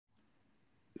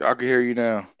I can hear you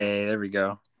now. Hey, there we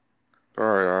go. All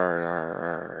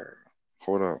right.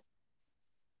 Hold up.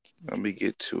 Let me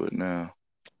get to it now.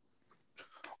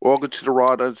 Welcome to the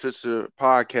Raw Done Sister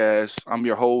podcast. I'm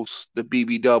your host, the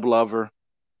BB Dub Lover.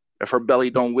 If her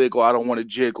belly don't wiggle, I don't want to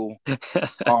jiggle.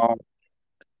 Um,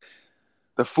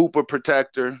 the Fupa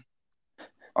Protector.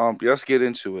 Let's get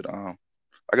into it. I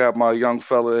got my young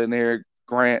fella in here,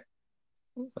 Grant.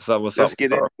 What's up? What's up? Let's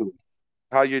get into it.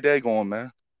 How your day going,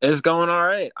 man? It's going all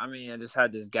right. I mean, I just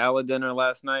had this gala dinner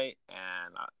last night,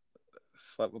 and I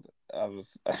slept with. I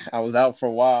was I was out for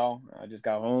a while. I just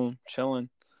got home, chilling.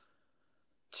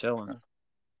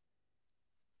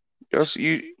 Yes,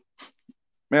 you,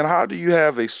 man. How do you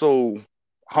have a so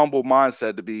humble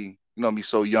mindset to be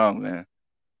so young, man?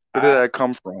 Where did I that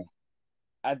come from?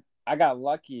 I I got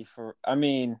lucky for. I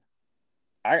mean,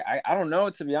 I don't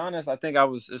know, to be honest. I think I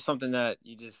was. It's something that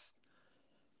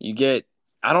you get.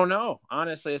 I don't know.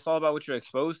 Honestly, it's all about what you're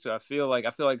exposed to. I feel like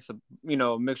it's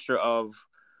a mixture of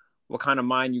what kind of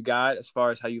mind you got as far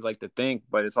as how you like to think,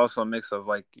 but it's also a mix of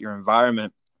like your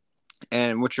environment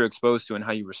and what you're exposed to and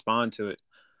how you respond to it.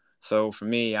 So for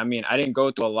me, I mean, I didn't go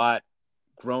through a lot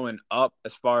growing up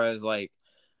as far as like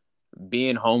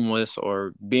being homeless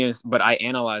or being, but I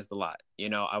analyzed a lot.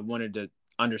 I wanted to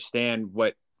understand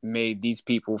what made these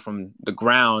people from the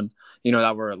ground,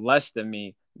 that were less than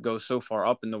me, go so far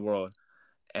up in the world.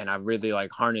 And I really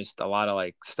like harnessed a lot of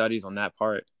like studies on that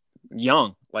part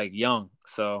young.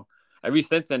 So ever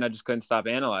since then, I just couldn't stop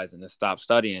analyzing and stop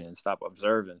studying and stop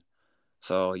observing.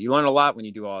 So you learn a lot when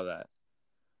you do all that.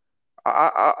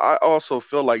 I also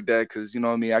feel like that because you know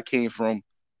what I mean. I came from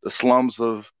the slums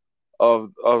of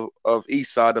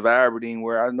East Side of Aberdeen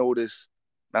where I noticed,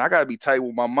 man, I gotta be tight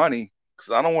with my money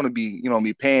because I don't want to be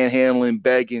me panhandling,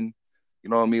 begging,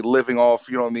 what I mean, living off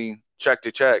what I mean, check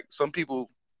to check. Some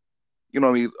people what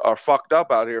I mean, are fucked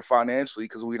up out here financially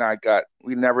because we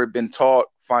never been taught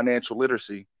financial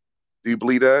literacy. Do you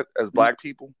believe that as black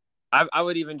people? I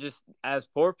would even just as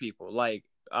poor people, like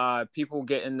people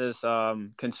get in this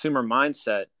consumer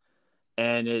mindset,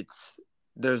 and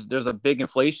there's a big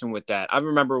inflation with that. I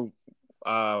remember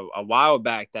a while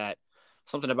back that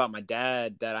something about my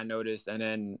dad that I noticed,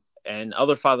 and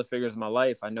other father figures in my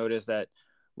life, I noticed that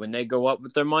when they go up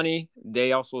with their money,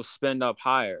 they also spend up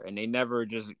higher, and they never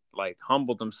just like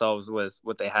humble themselves with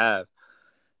what they have.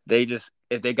 They just,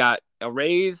 if they got a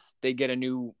raise, they get a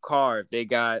new car. If they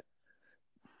got,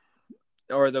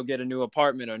 or they'll get a new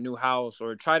apartment or a new house,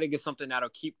 or try to get something that'll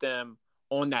keep them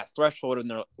on that threshold, and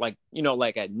they're like,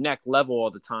 like at neck level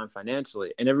all the time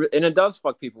financially. And it does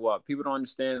fuck people up. People don't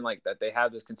understand like that they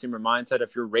have this consumer mindset.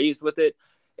 If you're raised with it,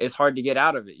 it's hard to get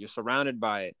out of it. You're surrounded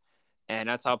by it. And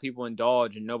that's how people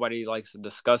indulge, and nobody likes to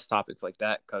discuss topics like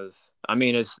that because I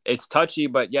mean it's touchy,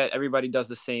 but yet everybody does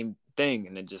the same thing,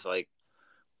 and it just like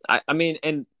I mean,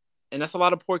 and that's a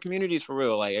lot of poor communities for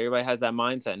real. Like everybody has that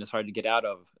mindset, and it's hard to get out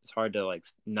of. It's hard to like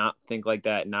not think like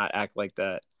that, not act like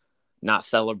that, not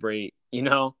celebrate.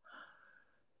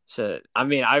 Shit. I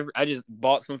mean, I just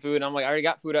bought some food, and I'm like, I already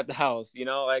got food at the house.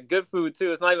 Like good food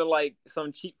too. It's not even like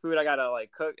some cheap food I gotta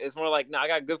like cook. It's more like, no, I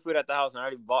got good food at the house, and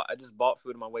I just bought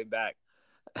food on my way back.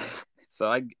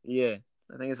 So yeah,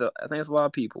 I think it's a lot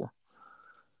of people.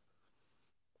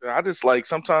 I just like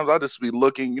sometimes I just be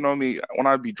looking, you know what I mean, when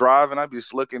I be driving, I be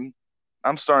just looking.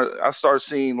 I start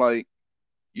seeing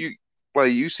you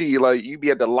you see you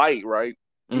be at the light, right?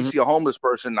 You Mm-hmm. see a homeless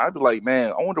person, I'd be like,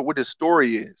 man, I wonder what his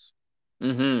story is.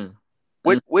 Mm-hmm.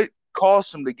 What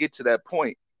caused him to get to that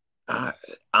point? Uh,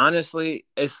 Honestly,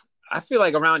 I feel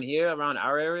like around here, around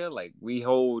our area, like we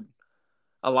hold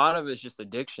a lot of it's just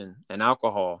addiction and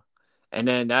alcohol, and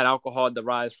then that alcohol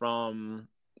derives from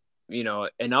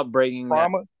an upbringing that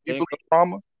Trauma? You didn't believe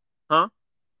trauma? huh?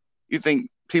 You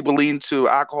think people lean to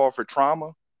alcohol for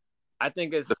trauma I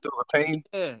think to it's feel the pain?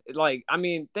 yeah. Like I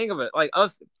mean, think of it like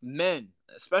us men,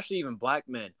 especially even black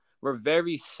men. We're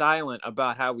very silent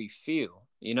about how we feel.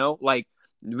 Like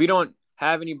we don't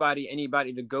have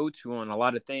anybody to go to on a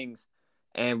lot of things,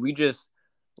 and we just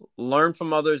learn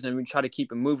from others and we try to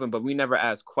keep it moving, but we never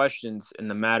ask questions in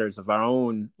the matters of our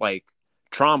own like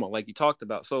trauma, like you talked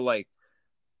about. So like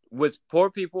with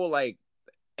poor people, like,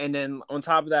 and then on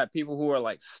top of that, people who are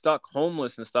like stuck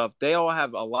homeless and stuff, they all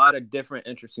have a lot of different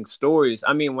interesting stories.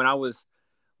 I mean, I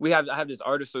have this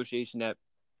art association that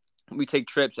we take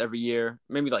trips every year,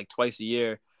 maybe like twice a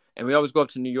year, and we always go up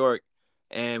to New York,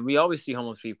 and we always see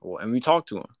homeless people, and we talk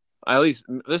to them. At least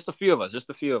just a few of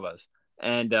us,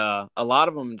 and a lot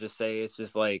of them just say it's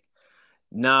just like,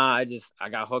 nah, I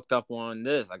got hooked up on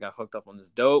this, I got hooked up on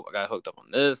this dope, I got hooked up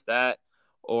on this that,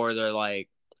 or they're like,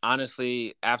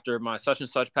 honestly, after my such and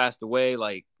such passed away,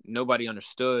 like nobody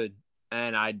understood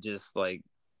and I just like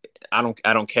I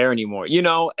don't care anymore, you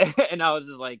know. And I was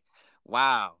just like,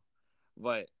 wow.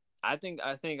 But I think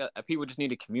people just need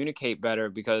to communicate better,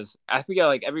 because I feel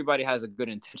like everybody has a good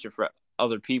intention for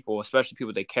other people, especially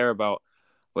people they care about.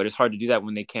 But it's hard to do that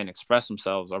when they can't express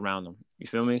themselves around them. You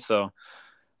feel me? So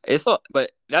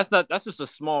but that's just a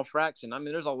small fraction. I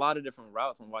mean, there's a lot of different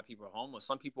routes on why people are homeless.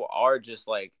 Some people are just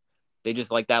like they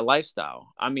just like that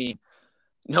lifestyle. I mean,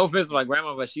 no offense to my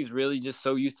grandma, but she's really just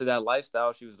so used to that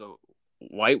lifestyle. She was a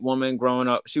white woman growing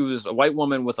up. She was a white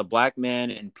woman with a black man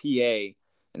in PA in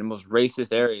the most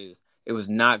racist areas. It was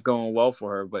not going well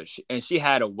for her, but she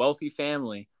had a wealthy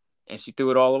family, and she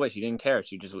threw it all away. She didn't care.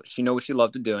 She knew what she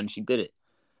loved to do, and she did it.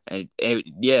 And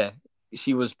yeah,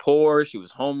 she was poor. She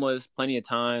was homeless plenty of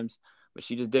times, but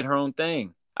she just did her own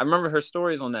thing. I remember her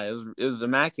stories on that. It was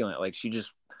immaculate. Like she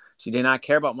did not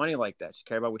care about money like that. She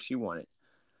cared about what she wanted.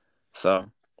 So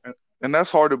And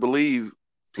that's hard to believe.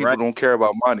 People right, don't care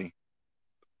about money.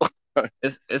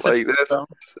 it's a Like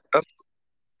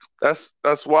that's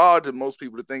that's wild to most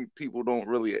people to think people don't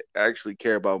really actually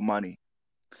care about money.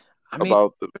 I mean,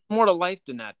 About the there's more to life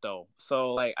than that, though.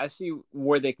 So, like, I see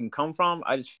where they can come from.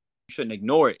 I just shouldn't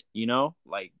ignore it, you know?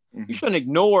 Like, you Mhm. shouldn't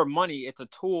ignore money. It's a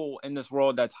tool in this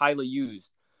world that's highly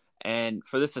used. And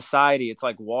for this society, it's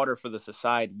like water for the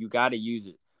society. You got to use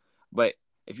it. But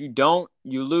if you don't,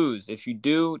 you lose. If you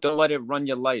do, don't let it run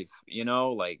your life, you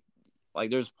know? Like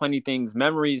there's plenty of things,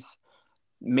 memories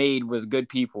made with good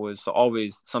people is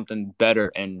always something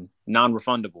better and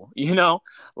non-refundable, you know?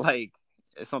 Like,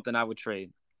 it's something I would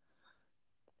trade.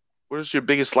 What is your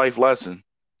biggest life lesson?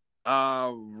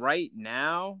 Right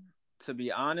now, to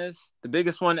be honest, the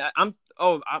biggest one I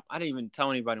didn't even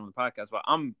tell anybody on the podcast, but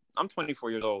I'm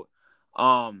 24 years old.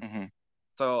 Um, Hmm.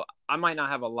 so I might not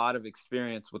have a lot of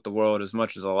experience with the world as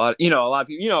much as a lot of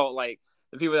people, like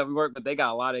the people that we work with, they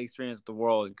got a lot of experience with the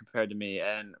world compared to me.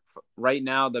 And right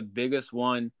now, the biggest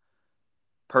one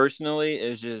personally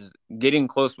is just getting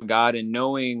close with God and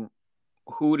knowing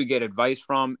who to get advice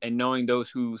from and knowing those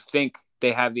who think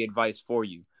they have the advice for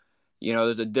you.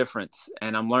 There's a difference,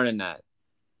 and I'm learning that.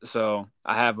 So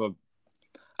I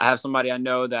have somebody I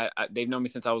know that they've known me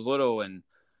since I was little, and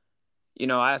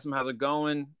I ask them how they're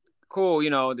going. Cool,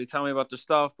 they tell me about their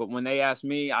stuff, but when they ask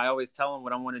me, I always tell them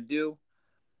what I want to do,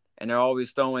 and they're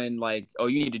always throwing like, "Oh,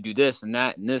 you need to do this and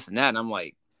that and this and that," and I'm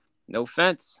like, "No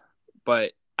offense,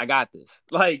 but I got this."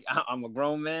 Like I'm a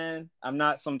grown man. I'm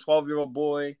not some 12-year-old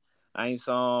boy. I ain't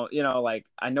some, like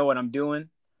I know what I'm doing,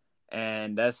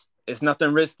 and it's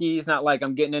nothing risky. It's not like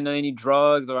I'm getting into any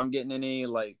drugs or I'm getting any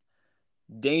like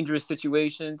dangerous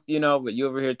situations, but you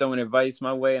over here throwing advice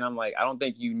my way, and I'm like, I don't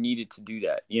think you needed to do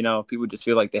that. People just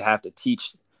feel like they have to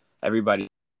teach everybody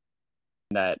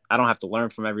that I don't have to learn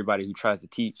from everybody who tries to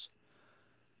teach.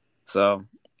 So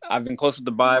I've been close with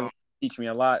the Bible, No, teach me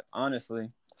a lot,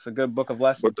 honestly. It's a good book of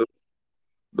lessons. but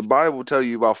the Bible will tell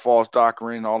you about false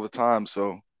doctrine all the time.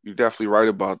 So you're definitely right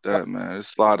about that, man.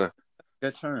 It's Good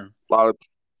term. lot of,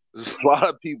 there's a lot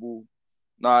of people.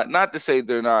 Not to say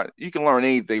they're not. You can learn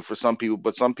anything for some people,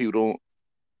 but some people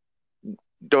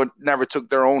don't never took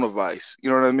their own advice. You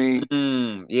know what I mean?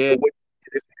 Yeah. But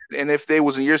and if they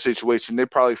was in your situation, they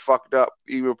probably fucked up.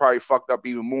 Even probably fucked up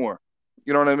even more.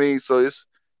 You know what I mean? So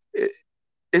it,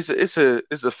 it's a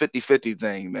 50-50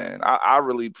 thing, man. I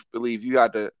really believe you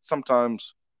got to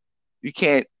sometimes you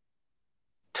can't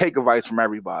take advice from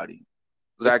everybody.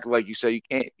 Exactly like you say,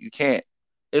 It's you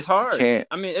hard. can't.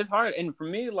 I mean, it's hard. And for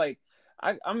me, like,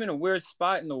 I'm in a weird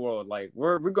spot in the world. Like,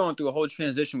 we're going through a whole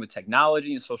transition with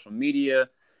technology and social media.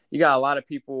 You got a lot of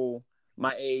people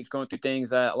my age going through things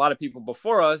that a lot of people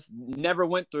before us never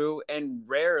went through and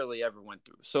rarely ever went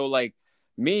through. So, like,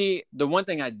 me, the one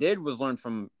thing I did was learn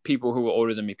from people who were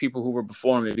older than me, people who were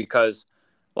before me, because,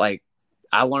 like,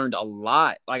 I learned a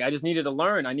lot. Like I just needed to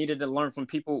learn. I needed to learn from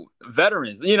people,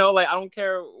 veterans. Like I don't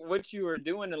care what you are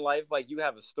doing in life. Like you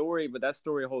have a story, but that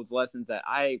story holds lessons that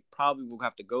I probably will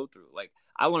have to go through. Like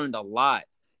I learned a lot.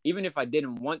 Even if I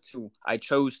didn't want to, I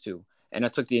chose to, and I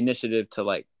took the initiative to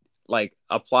like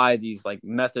apply these like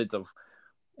methods of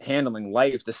handling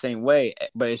life the same way.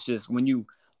 But it's just when you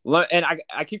learn, and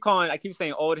I keep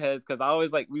saying old heads because I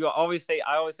always say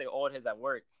old heads at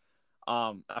work.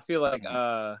 I feel like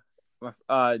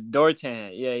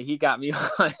Dortan, yeah, he got me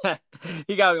on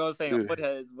he got me on saying old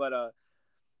heads, but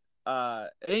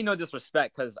it ain't no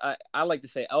disrespect because I like to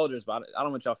say elders, but I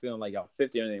don't want y'all feeling like y'all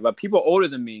 50 or anything. But people older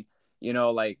than me,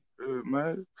 like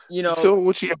Man, you you know, feel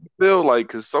what you have to feel like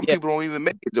because some yeah, people don't even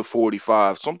make it to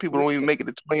 45. Some people don't even right. make it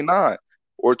to 29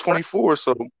 or 24.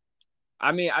 So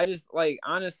I mean, I just like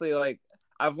honestly like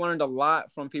I've learned a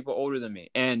lot from people older than me,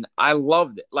 and I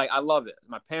loved it. Like I love it.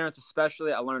 My parents,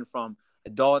 especially, I learned from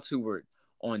adults who were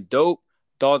on dope,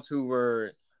 adults who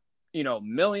were,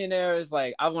 millionaires.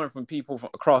 Like I've learned from people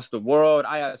from across the world.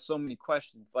 I have so many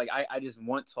questions. Like I just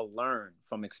want to learn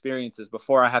from experiences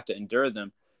before I have to endure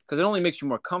them, because it only makes you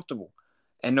more comfortable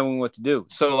and knowing what to do.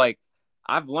 So like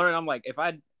I've learned, I'm like, if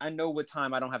I know what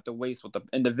time I don't have to waste with the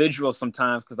individual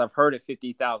sometimes, because I've heard it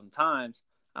 50,000 times.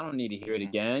 I don't need to hear it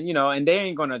again, and they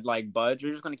ain't gonna like budge.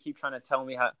 They're just gonna keep trying to tell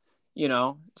me how,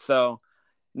 So,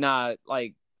 nah,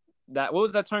 like that. What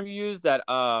was that term you used? That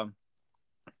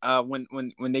when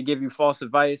they give you false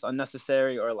advice,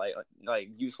 unnecessary or like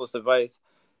useless advice,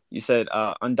 you said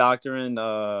undoctrine,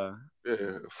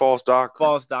 Yeah, false doctrine.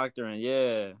 false doctrine.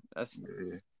 Yeah, that's.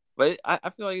 Yeah. But I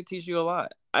feel like it teaches you a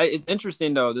lot. It's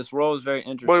interesting though. This role is very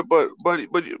interesting.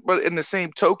 But in the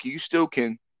same token, you still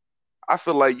can. I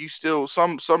feel like you still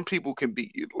some people can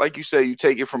be like you say. You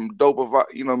take it from dope of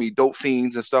dope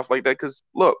fiends and stuff like that. Because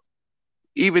look,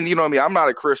 even I'm not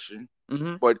a Christian,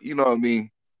 Mm-hmm. but you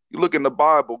look in the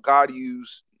Bible, God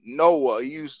used Noah, he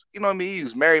used he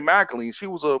used Mary Magdalene. She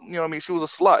was a she was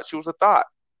a slut, she was a thought.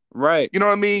 Right. You know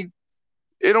what I mean?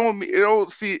 It don't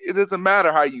see it doesn't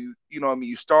matter how you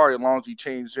start, as long as you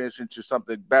change this into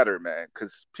something better, man.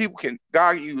 Because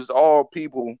God used all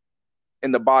people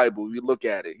in the Bible. If you look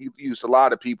at it, he used a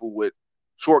lot of people with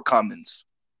shortcomings.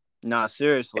 Nah,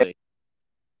 seriously.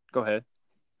 Go ahead.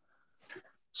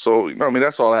 So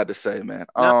that's all I had to say, man.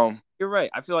 No, you're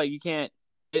right. I feel like you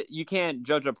can't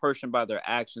judge a person by their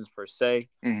actions per se,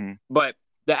 hmm but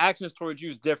the actions towards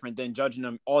you is different than judging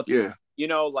them ultimately.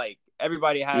 Yeah, Like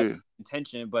everybody has yeah.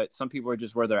 intention, but some people are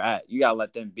just where they're at. You gotta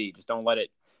let them be. Just don't let it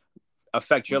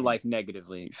affect your hmm life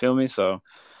negatively. You feel me? So,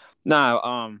 nah.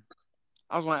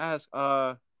 I was gonna ask.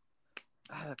 I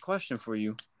had a question for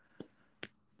you.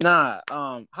 Nah.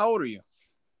 How old are you?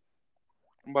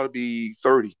 I'm about to be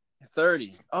 30.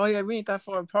 30. Oh yeah, we ain't that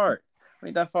far apart. We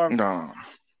ain't that far. No.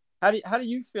 How do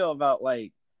you feel about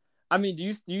like? I mean,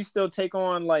 do you still take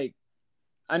on like?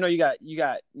 I know you got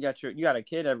a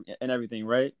kid and everything,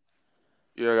 right?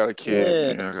 Yeah, I got a kid.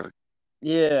 Yeah, Yeah, I got a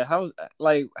yeah. How's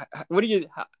like? What do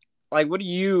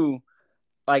you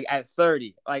like at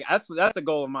 30? Like that's a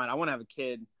goal of mine. I want to have a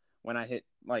kid when I hit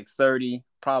like 30,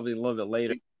 probably a little bit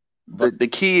later. But the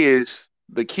key is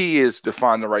to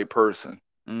find the right person.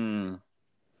 mm,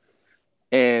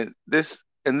 And this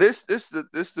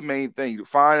the main thing. To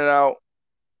find it out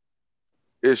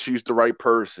is she's the right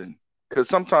person. Because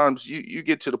sometimes you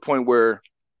get to the point where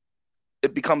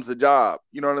it becomes a job.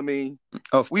 You know what I mean?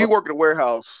 of We course. work in a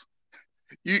warehouse.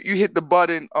 You hit the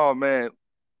button. Oh man,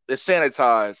 it's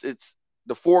sanitized. It's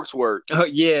the forks work. Oh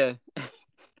yeah.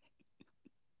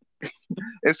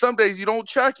 And some days you don't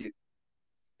check it,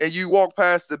 and you walk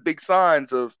past the big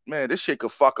signs of, man, this shit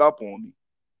could fuck up on me.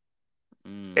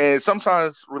 Mm, And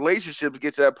sometimes relationships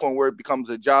get to that point where it becomes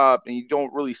a job, and you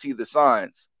don't really see the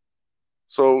signs.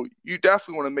 So you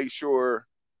definitely want to make sure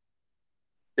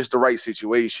it's the right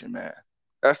situation, man.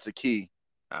 That's the key.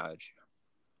 ouch.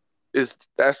 Is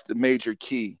That's the major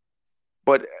key.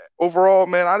 But overall,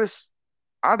 man, I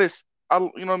at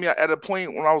a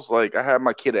point when I was like, I had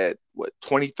my kid at what,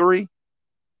 23.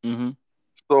 Mm-hmm.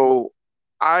 So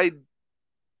I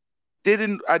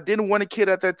I didn't want a kid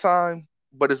at that time,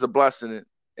 but it's a blessing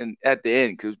and at the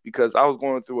end, because I was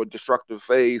going through a destructive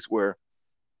phase where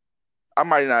I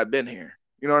might not have been here.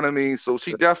 You know what I mean? So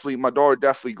my daughter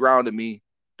definitely grounded me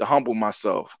to humble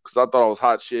myself, because I thought I was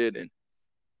hot shit, and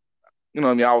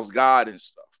I was God and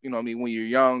stuff. When you're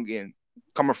young and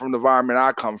coming from the environment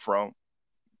I come from,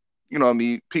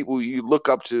 people, you look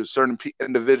up to certain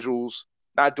individuals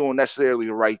not doing necessarily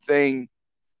the right thing.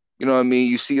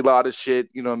 You see a lot of shit.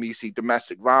 You see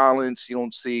domestic violence. You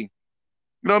don't see,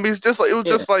 It's just like, it was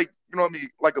Yeah. just like,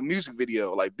 like a music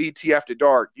video, like BT After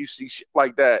Dark. You see shit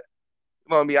like that.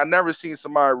 I never seen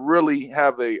somebody really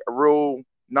have a real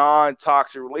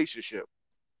non-toxic relationship.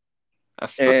 I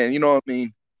feel And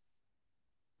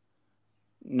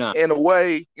no. in a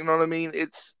way,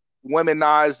 it's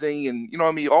womenizing,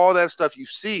 and all that stuff you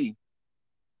see,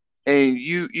 and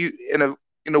you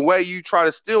in a way you try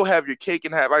to still have your cake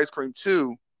and have ice cream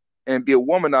too, and be a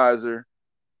womanizer.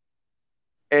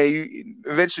 And you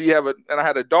eventually and I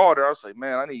had a daughter. I was like,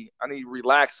 man, I need to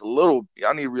relax a little.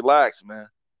 I need to relax, man.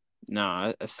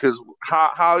 No. Because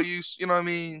how you know what I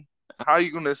mean? How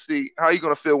you gonna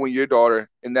feel when your daughter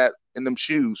in them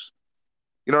shoes?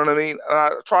 You know what I mean? And I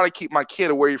try to keep my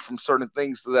kid away from certain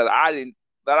things that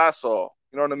I saw.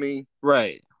 You know what I mean?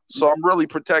 Right. So I'm really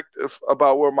protective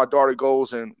about where my daughter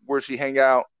goes and where she hang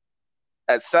out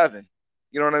at 7.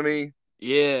 You know what I mean?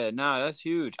 Yeah, nah, that's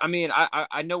huge. I mean,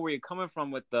 I know where you're coming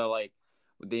from with the like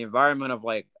with the environment of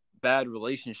like bad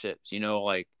relationships. You know,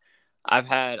 like I've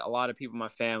had a lot of people in my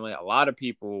family, a lot of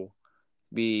people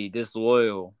be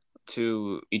disloyal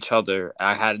to each other.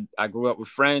 I grew up with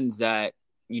friends that,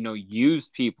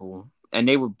 used people and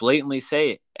they would blatantly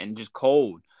say it and just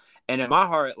cold. And in my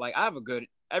heart, like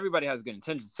everybody has good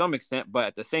intentions to some extent, but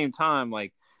at the same time,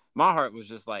 like my heart was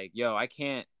just like, yo,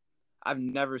 I've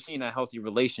never seen a healthy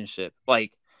relationship.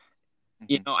 Like,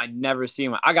 Mm-hmm. I never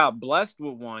seen one. I got blessed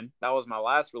with one. That was my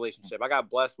last relationship. I got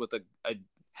blessed with a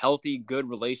healthy, good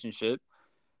relationship,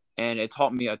 and it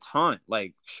taught me a ton.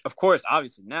 Like, of course,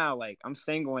 obviously now, like I'm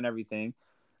single and everything.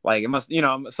 Like it must,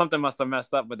 something must have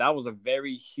messed up, but that was a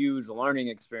very huge learning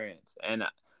experience. And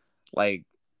like,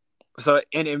 so,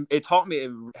 and it taught me,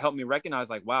 it helped me recognize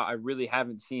like, wow, I really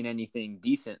haven't seen anything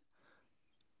decent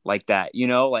like that,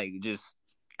 like just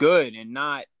good and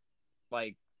not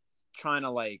like trying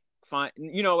to like find,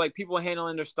 like people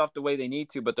handling their stuff the way they need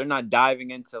to, but they're not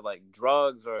diving into like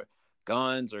drugs or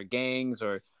guns or gangs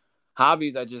or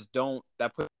hobbies that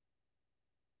put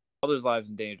others' lives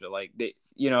in danger. Like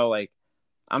like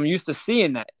I'm used to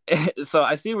seeing that. So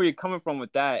I see where you're coming from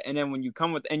with that. And then when you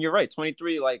come with, and you're right,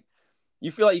 23, like you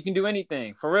feel like you can do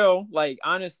anything for real. Like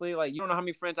honestly, like you don't know how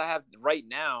many friends I have right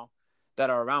now that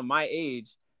are around my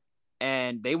age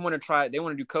and they want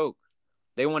to do coke.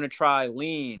 They want to try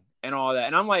lean and all that.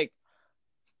 And I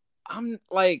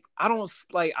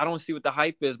don't see what the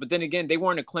hype is. But then again, they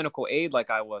weren't a clinical aid like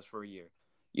I was for a year.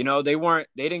 They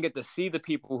didn't get to see the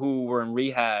people who were in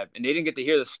rehab and they didn't get to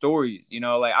hear the stories.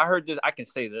 Like I heard this, I can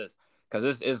say this because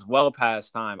this is well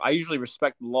past time. I usually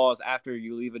respect the laws after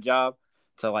you leave a job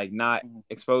to like not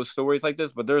expose stories like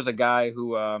this. But there's a guy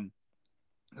who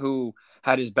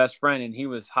had his best friend and he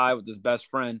was high with his best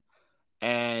friend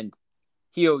and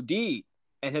he OD'd.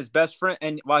 And his best friend,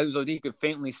 and while he was OD, he could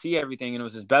faintly see everything. And it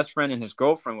was his best friend and his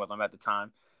girlfriend with him at the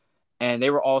time. And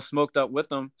they were all smoked up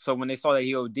with him. So when they saw that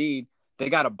he OD'd, they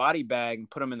got a body bag and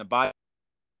put him in the body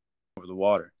over the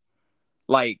water.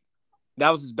 Like,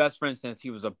 that was his best friend since he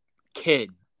was a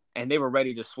kid. And they were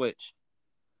ready to switch.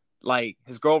 Like,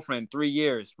 his girlfriend, 3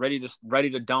 years, ready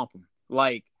to dump him.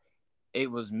 Like, it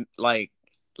was, like,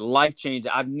 life-changing.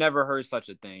 I've never heard such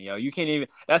a thing, yo. You can't even...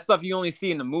 That stuff you only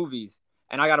see in the movies.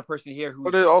 And I got a person here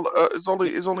But who's...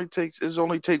 it's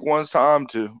only take one time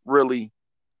to really.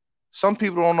 Some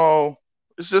people don't know.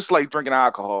 It's just like drinking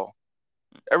alcohol.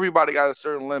 Everybody got a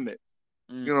certain limit.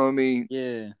 You know what I mean?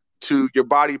 Yeah. To your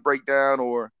body breakdown,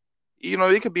 or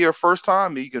it could be your first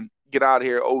time. You can get out of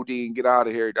here, OD, and get out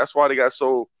of here. That's why they're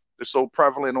so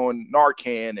prevalent on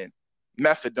Narcan and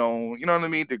methadone. You know what I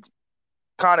mean? To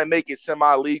kind of make it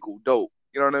semi-legal dope.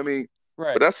 You know what I mean? But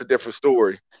Right. that's a different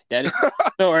story. That is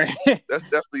the story. That's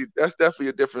definitely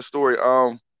a different story.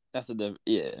 That's a different,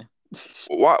 yeah.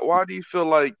 Why do you feel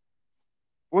like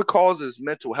what causes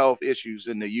mental health issues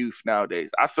in the youth nowadays?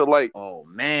 I feel like Oh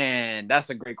man, that's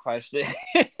a great question.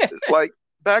 it's like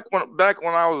back when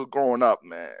I was growing up,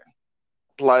 man.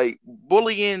 Like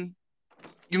bullying,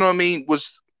 you know what I mean,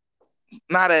 was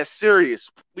not as serious.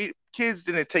 We kids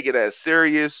didn't take it as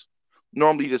serious.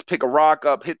 Normally, you just pick a rock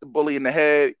up, hit the bully in the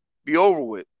head, be over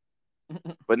with.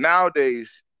 But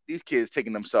nowadays, these kids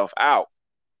taking themselves out.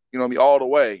 You know what I mean, all the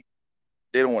way.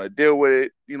 They don't want to deal with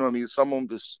it. You know what I mean. Some of them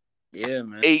just Yeah,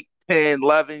 man. 8, 10,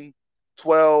 11,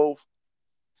 12,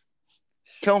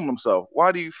 killing themselves.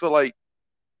 Why do you feel like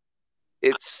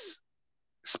it's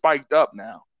spiked up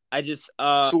now? I just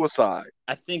Suicide.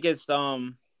 I think it's a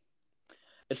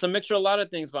mixture of a lot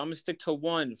of things, but I'm gonna stick to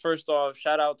one. First off,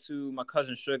 shout out to my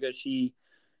cousin Sugar. She's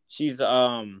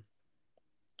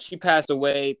she passed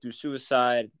away through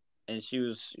suicide and she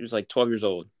was like 12 years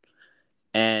old.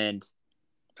 And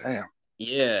Damn.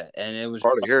 yeah, and it was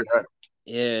Hard to hear that.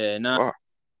 yeah, not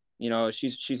Fuck.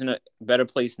 she's in a better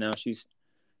place now.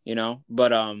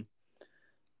 But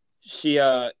she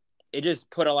it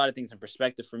just put a lot of things in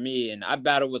perspective for me, and I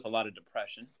battled with a lot of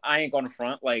depression. I ain't gonna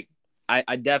front. Like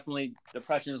I definitely,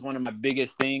 depression is one of my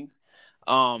biggest things.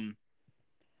 And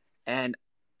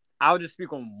I'll just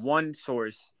speak on one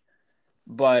source,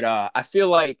 but I feel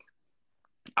like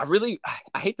I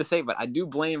hate to say it, but I do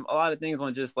blame a lot of things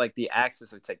on just like the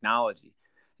access of technology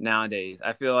nowadays.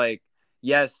 I feel like,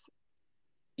 yes,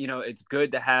 it's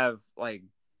good to have like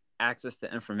access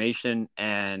to information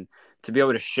and to be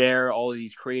able to share all of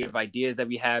these creative ideas that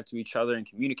we have to each other and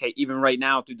communicate even right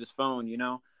now through this phone.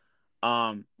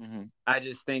 Mm-hmm. I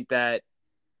just think that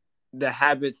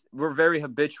we're very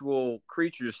habitual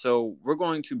creatures, so we're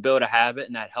going to build a habit,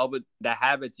 and that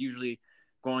habit's usually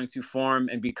going to form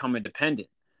and become a dependent.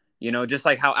 Just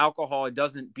like how alcohol, you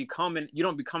don't become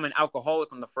an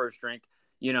alcoholic on the first drink,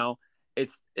 You know,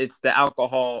 it's the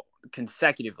alcohol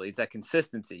consecutively. It's that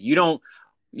consistency. You don't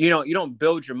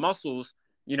build your muscles,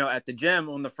 at the gym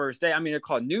on the first day. I mean, they're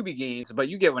called newbie gains, but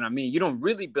you get what I mean. You don't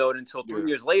really build until Yeah. 3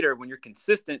 years later when you're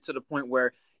consistent to the point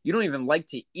where you don't even like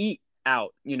to eat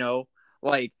out,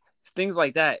 like things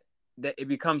like that, that it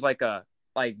becomes like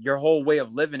your whole way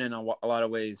of living in a lot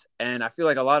of ways. And I feel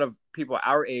like a lot of people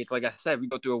our age, like I said, we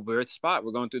go through a weird spot.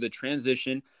 We're going through the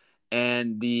transition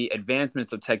and the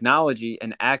advancements of technology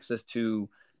and access to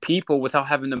people without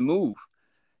having to move.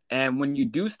 And when you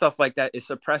do stuff like that, it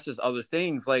suppresses other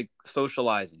things like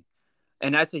socializing.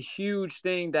 And that's a huge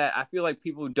thing that I feel like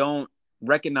people don't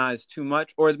recognize too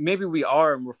much, or maybe we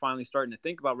are, and we're finally starting to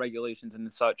think about regulations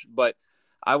and such. But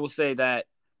I will say that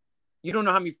you don't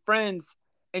know how many friends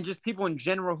and just people in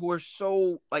general who are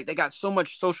so like they got so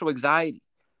much social anxiety.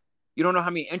 You don't know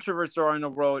how many introverts there are in the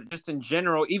world, just in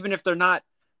general, even if they're not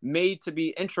made to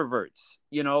be introverts.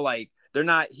 Like they're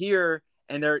not here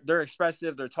and they're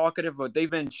expressive, they're talkative, but they've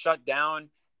been shut down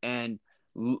and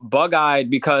bug-eyed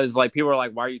because like people are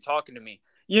like, "Why are you talking to me?"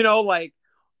 Like,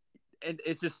 and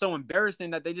it's just so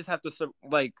embarrassing that they just have to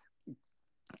like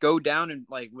go down and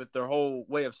like with their whole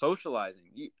way of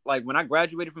socializing. Like when I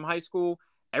graduated from high school,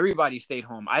 everybody stayed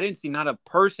home. I didn't see not a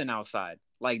person outside,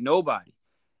 like nobody.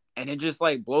 And it just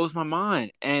like blows my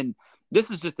mind. And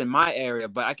this is just in my area,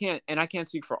 but I can't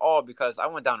speak for all because I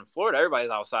went down in Florida. Everybody's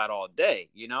outside all day,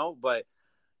 but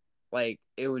like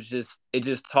it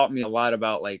just taught me a lot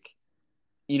about like,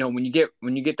 when you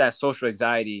get that social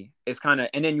anxiety, it's kind of,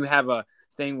 and then you have a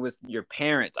thing with your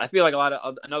parents. I feel like a lot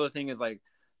of another thing is like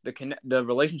the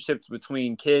relationships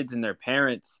between kids and their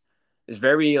parents is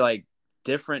very like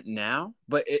different now,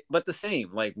 but the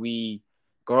same. Like we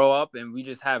grow up and we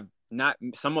just have not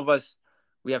some of us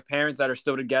we have parents that are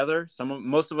still together.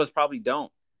 Most of us probably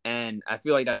don't, and I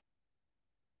feel like that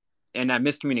and that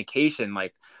miscommunication,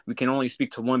 like we can only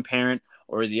speak to one parent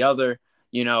or the other,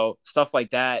 stuff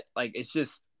like that. Like it's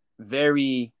just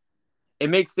very it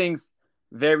makes things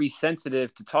very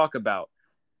sensitive to talk about.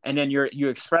 And then you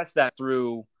express that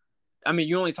through I mean,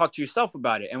 you only talk to yourself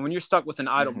about it. And when you're stuck with an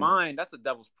idle Mm-hmm. mind, that's the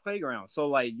devil's playground. So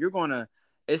like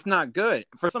it's not good.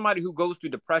 For somebody who goes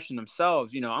through depression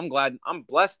themselves, I'm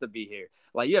blessed to be here.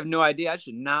 Like you have no idea I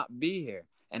should not be here.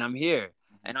 And I'm here.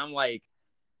 And I'm like,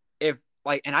 if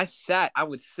like and I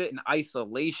would sit in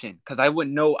isolation because I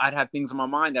wouldn't know I'd have things in my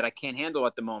mind that I can't handle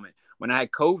at the moment. When I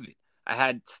had COVID, I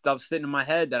had stuff sitting in my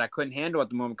head that I couldn't handle at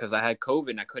the moment because I had COVID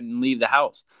and I couldn't leave the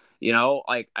house.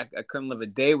 Like I couldn't live a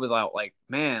day without like,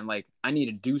 man, like I need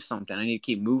to do something. I need to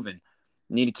keep moving.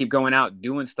 I need to keep going out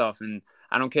doing stuff. And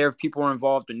I don't care if people are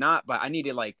involved or not, but I need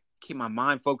to like keep my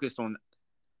mind focused on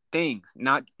things,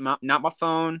 not my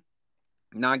phone,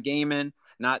 not gaming,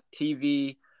 not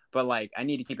TV, but like I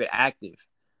need to keep it active.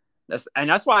 That's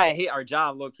why I hate our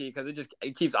job, low key, because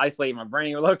it keeps isolating my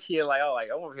brain. Low key, like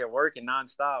I'm over here working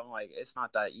nonstop. I'm like it's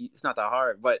not that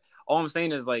hard. But all I'm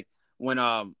saying is like when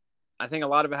I think a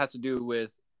lot of it has to do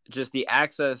with just the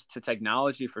access to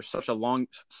technology for such long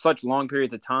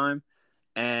periods of time,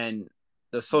 and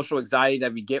the social anxiety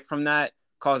that we get from that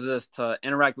causes us to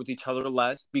interact with each other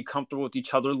less, be comfortable with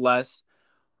each other less,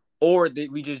 or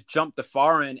that we just jump the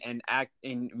far end and act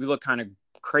and we look kind of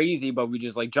crazy, but we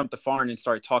just like jump the far end and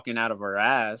start talking out of our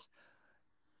ass.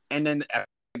 And then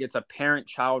it's a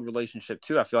parent-child relationship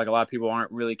too. I feel like a lot of people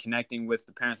aren't really connecting with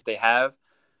the parents they have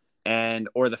and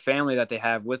or the family that they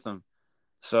have with them.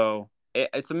 So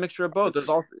it's a mixture of both. There's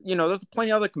also, there's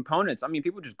plenty of other components. I mean,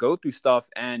 people just go through stuff,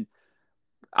 and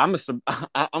I'm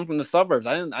I'm from the suburbs.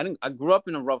 I grew up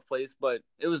in a rough place, but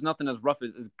it was nothing as rough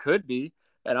as it could be.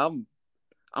 And I'm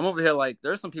over here like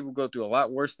there's some people who go through a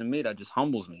lot worse than me that just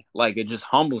humbles me. Like it just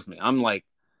humbles me. I'm like,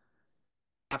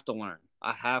 I have to learn.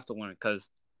 I have to learn because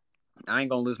I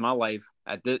ain't gonna lose my life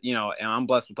at this, and I'm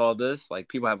blessed with all this. Like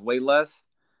people have way less,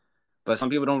 but some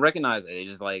people don't recognize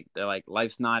it. They're like,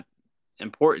 life's not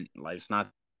important. Life's not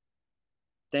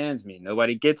stands me.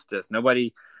 Nobody gets this.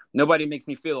 Nobody makes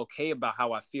me feel okay about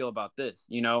how I feel about this.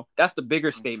 That's the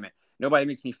bigger statement. Nobody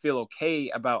makes me feel okay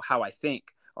about how I think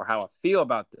or how I feel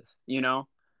about this.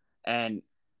 And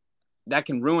that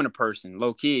can ruin a person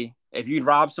low key. If you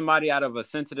rob somebody out of a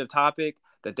sensitive topic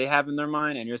that they have in their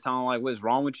mind and you're telling like what's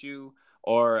wrong with you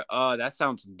or that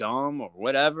sounds dumb or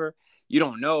whatever, you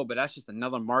don't know, but that's just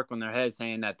another mark on their head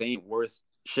saying that they ain't worth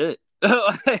shit.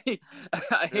 Like,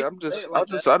 I Yeah, hate to say it like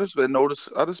that. I just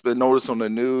been noticed on the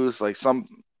news like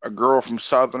a girl from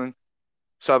Southern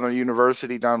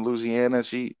University down in Louisiana.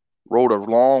 She wrote a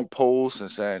long post and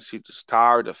said she just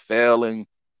tired of failing,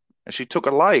 and she took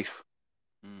her life.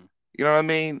 Mm. You know what I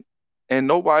mean? And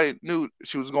nobody knew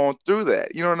she was going through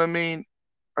that. You know what I mean?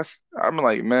 I'm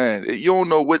like, man, you don't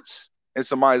know what's in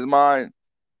somebody's mind.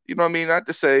 You know what I mean? Not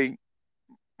to say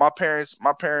my parents,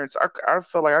 I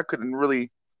felt like I couldn't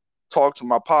really talk to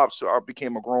my pops, so I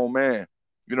became a grown man.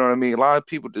 You know what I mean? A lot of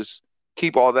people just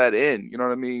keep all that in. You know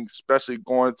what I mean? Especially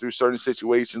going through certain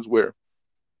situations where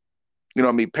you know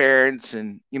what I mean, parents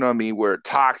and you know what I mean, were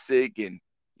toxic and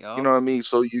you Yup. know what I mean.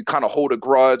 So you kind of hold a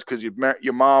grudge because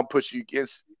your mom puts you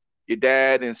against your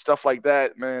dad and stuff like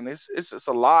that. Man, it's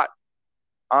a lot.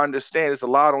 I understand it's a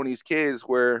lot on these kids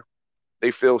where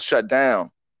they feel shut down.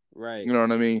 Right. You know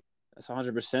what I mean? That's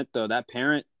 100% though. That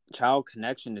parent child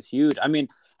connection is huge. I mean,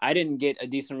 I didn't get a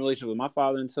decent relationship with my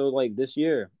father until like this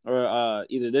year, or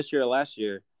either this year or last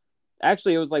year.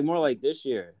 Actually, it was like more like this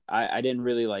year. I didn't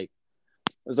really like.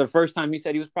 It was the first time he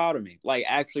said he was proud of me, like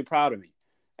actually proud of me,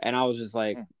 and I was just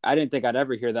like, I didn't think I'd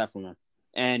ever hear that from him.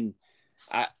 And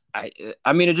I I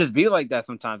I mean, it just be like that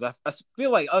sometimes. I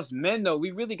feel like us men though, we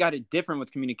really got it different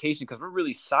with communication because we're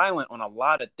really silent on a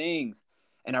lot of things,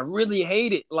 and I really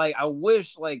hate it. Like I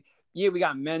wish like yeah, we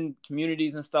got men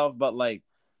communities and stuff, but like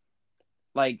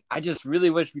I just really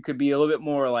wish we could be a little bit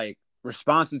more like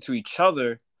responsive to each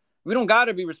other. We don't got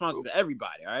to be responsive to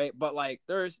everybody, all right? But like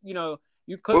there's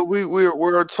you could But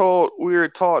we're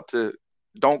taught to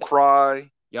don't cry,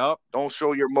 yup don't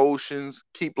show your emotions,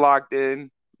 keep locked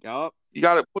in. yup You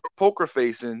got to put a poker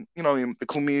face in. You know, in the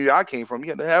community I came from, you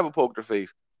had to have a poker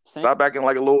face. same Stop acting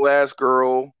like a little ass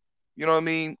girl. You know what I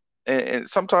mean? And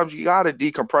sometimes you got to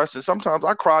decompress. And sometimes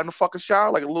I cry in the fucking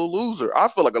shower like a little loser. I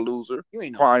feel like a loser you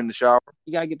ain't no crying in the shower.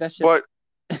 you gotta get that shit But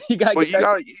you gotta but get you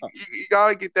that shit gotta you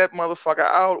gotta get that motherfucker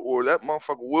out, or that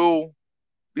motherfucker will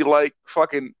be like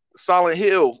fucking Silent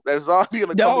Hill. That zombie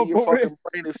gonna come no in your for real. fucking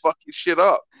brain and fuck your shit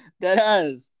up. That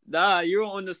has nah, you're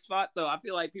on the spot though. I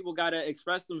feel like people gotta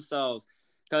express themselves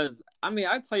because I mean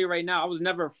I tell you right now, I was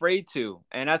never afraid to,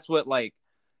 and that's what like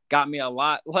got me a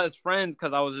lot less friends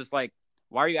because I was just like,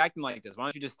 why are you acting like this? Why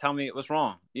don't you just tell me what's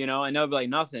wrong? And they'll be like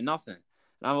nothing, nothing,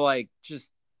 and I'm like,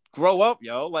 just grow up,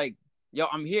 yo. Like, yo,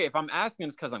 I'm here. If I'm asking,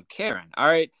 it's because I'm caring. All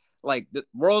right, like the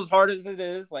world's hard as it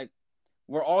is, like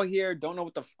we're all here, don't know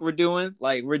what the we're doing.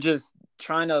 Like we're just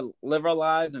trying to live our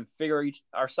lives and figure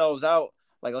ourselves out.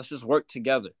 Like let's just work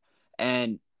together.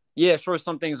 And yeah, sure,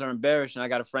 some things are embarrassing. I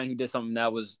got a friend who did something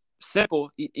that was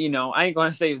simple. I ain't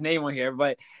gonna say his name on here,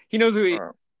 but he knows who he.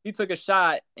 Uh, He took a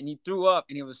shot and he threw up,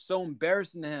 and it was so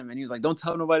embarrassing to him. And he was like, "Don't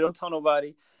tell nobody, don't tell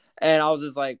nobody." And I was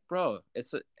just like, "Bro, it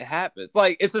happens.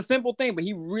 Like it's a simple thing, but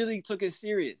he really took it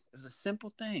serious. It was a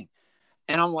simple thing."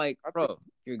 And I'm like, I think "Bro,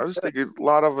 you're I just good." think a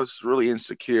lot of us really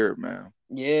insecure, man.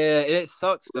 Yeah, it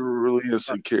sucks. We're really I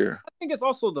insecure. think it's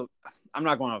also I'm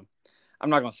not gonna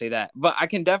I'm not gonna say that, but I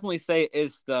can definitely say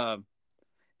it's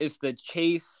the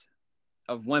chase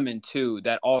of women too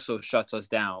that also shuts us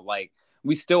down. Like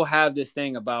we still have this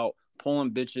thing about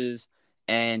pulling bitches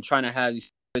and trying to have these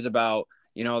stories about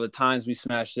the times we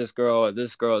smashed this girl or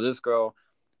this girl,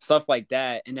 stuff like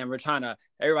that, and then we're trying to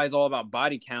everybody's all about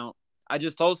body count. I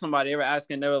just told somebody they were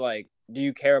asking, they were like, "Do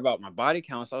you care about my body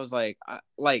count?" So I was like,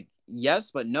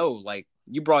 yes, but no. Like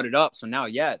you brought it up, so now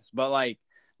yes, but like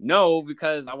no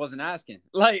because I wasn't asking.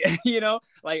 Like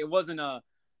like it wasn't a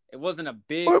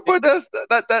big thing. But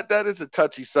that is a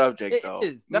touchy subject It though.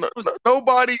 is. That was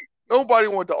Nobody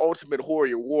want the ultimate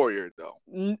warrior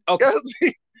though. okay.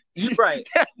 You're right.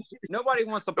 Nobody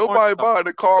wants a porn Nobody star. buying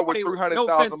a car with Nobody, no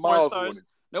offense, 300,000 porn miles on stars. it.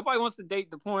 Nobody wants to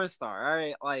date the porn star. All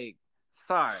right, like,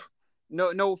 sorry,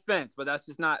 no offense, but that's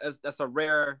just not. That's a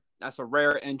rare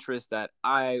interest that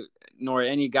I nor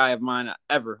any guy of mine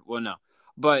ever will know.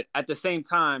 But at the same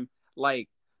time, like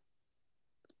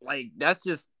that's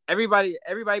just everybody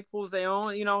pulls their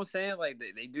own, you know what I'm saying? Like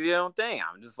they do their own thing.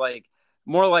 I'm just like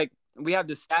more like we have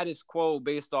the status quo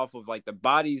based off of like the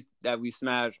bodies that we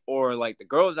smash or like the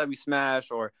girls that we smash,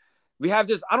 or we have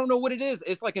this, I don't know what it is.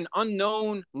 It's like an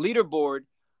unknown leaderboard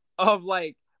of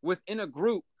like within a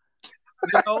group,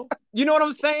 you know what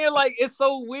I'm saying? Like it's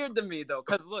so weird to me though,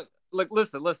 because look,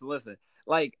 listen.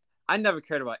 Like I never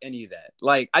cared about any of that.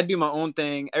 Like I do my own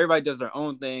thing. Everybody does their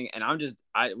own thing, and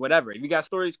whatever. If you got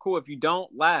stories, cool. If you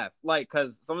don't, laugh. Like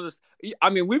because some of this, I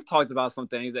mean, we've talked about some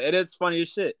things. It is funny as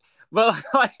shit, but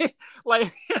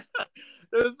like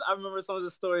I remember some of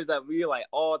the stories that we like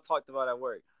all talked about at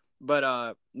work.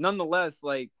 But nonetheless,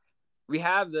 like we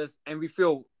have this, and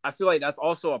I feel like that's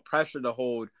also a pressure to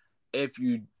hold if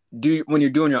you do when you're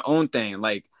doing your own thing.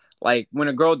 Like when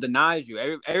a girl denies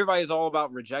you, everybody's all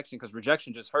about rejection because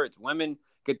rejection just hurts. Women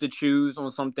get to choose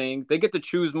on some things. They get to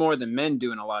choose more than men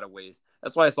do in a lot of ways.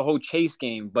 That's why it's a whole chase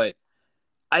game. But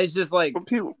it's just like But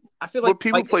people, I feel but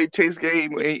people play chase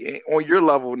game on your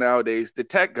level nowadays. The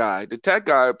tech guy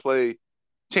play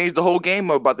changed the whole game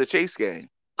about the chase game.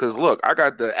 Cause look, I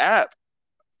got the app.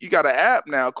 You got an app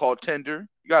now called Tinder.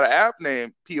 You got an app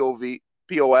named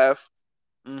POF.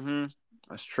 Mm-hmm.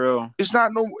 That's true. It's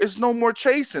no more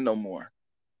chasing no more.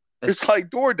 It's It's like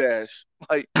DoorDash.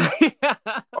 Like I'm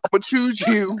gonna choose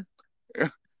you.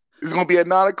 It's gonna be at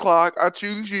 9 o'clock. I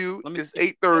choose you. Let me It's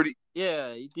see. 8:30.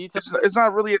 Yeah, detail. It's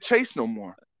not really a chase no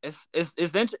more. It's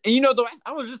interesting. And you know, though,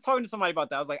 I was just talking to somebody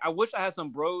about that. I was like, I wish I had some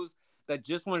bros that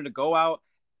just wanted to go out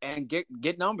and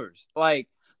get numbers. Like,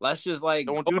 let's just like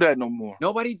Don't do that no more.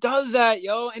 nobody does that,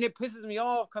 yo, and it pisses me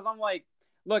off because I'm like,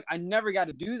 look, I never got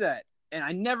to do that, and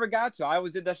I never got to. I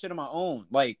always did that shit on my own.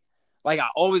 Like I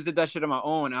always did that shit on my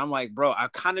own. And I'm like, bro, I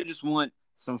kind of just want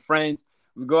some friends.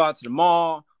 We go out to the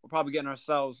mall. We're probably getting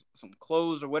ourselves some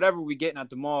clothes or whatever we getting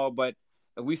at the mall. But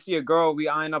if we see a girl, we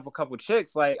eyeing up a couple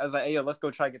chicks. Like I was like, hey, yo, let's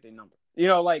go try to get their number. You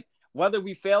know, like whether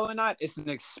we fail or not, it's an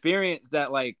experience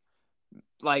that like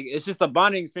it's just a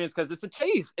bonding experience because it's a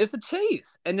chase. It's a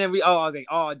chase. And then I think,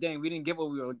 oh dang, we didn't get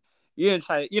what we were. You didn't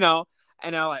try, you know.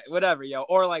 And I'm like, whatever, yo.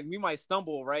 Or like we might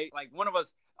stumble, right? Like one of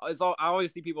us. I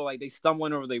always see people like they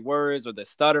stumbling over their words or they're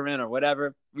stuttering or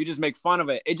whatever. We just make fun of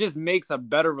it. It just makes a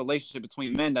better relationship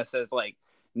between men that says like,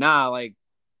 nah, like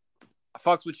I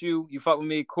fucks with you, you fuck with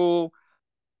me, cool.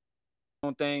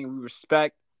 Thing we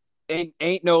respect.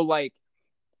 Ain't no like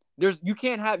you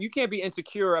can't be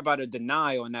insecure about a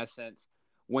denial in that sense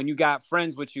when you got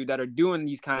friends with you that are doing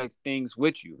these kind of things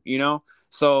with you, you know?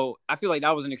 So I feel like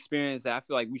that was an experience that I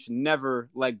feel like we should never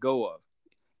let go of.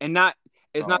 And not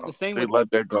it's not the same They with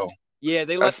let that go. yeah,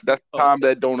 they let That's time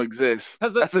that don't exist.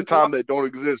 because That's a time that don't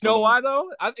exist. you know why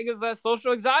though? I think it's that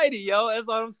social anxiety, yo. That's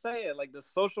what I'm saying. Like the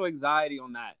social anxiety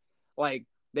on that. Like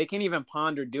they can't even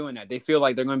ponder doing that. They feel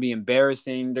like they're going to be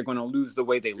embarrassing. They're going to lose the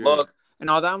way they look and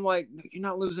all that. I'm like, you're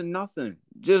not losing nothing.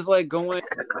 Just like going,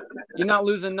 you're not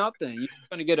losing nothing. You're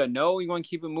going to get a no. You're going to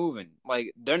keep it moving.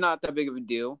 Like they're not that big of a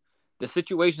deal. The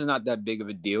situation's not that big of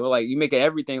a deal. Like you make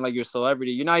everything like you're a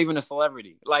celebrity. You're not even a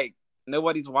celebrity. Like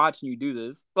nobody's watching you do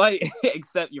this. Like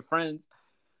except your friends.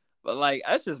 But like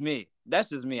that's just me. That's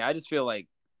just me. I just feel like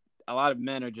a lot of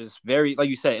men are just very, like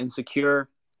you said, insecure,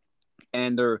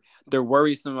 and they're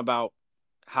worrisome about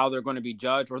how they're going to be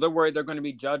judged, or they're worried they're going to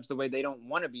be judged the way they don't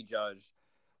want to be judged,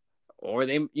 or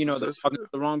they're talking to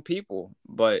the wrong people.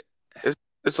 But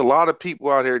it's a lot of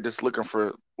people out here just looking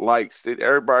for likes.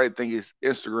 Everybody think it's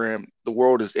Instagram. The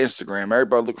world is Instagram.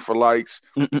 Everybody looking for likes.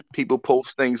 People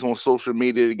post things on social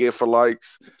media to get for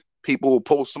likes. People will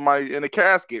post somebody in a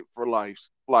casket for likes.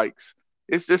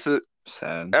 It's just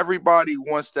sad. Everybody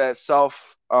wants that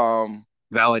self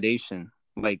Validation,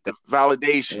 like the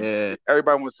validation. yeah.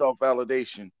 Everybody wants self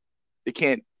validation. They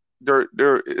can't.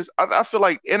 I feel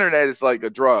like internet is like a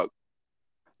drug.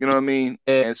 You know what I mean?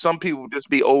 Yeah. And some people just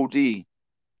be OD.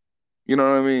 You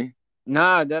know what I mean?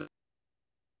 Nah, that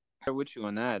I'm with you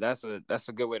on that. That's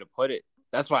a good way to put it.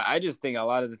 That's why I just think a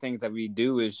lot of the things that we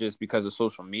do is just because of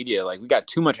social media. Like we got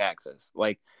too much access.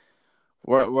 Like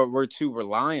we're too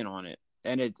reliant on it,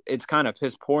 and it's kind of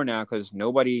piss poor now because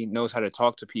nobody knows how to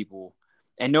talk to people,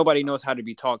 and nobody knows how to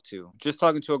be talked to. Just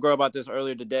talking to a girl about this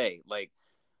earlier today, like,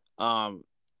 I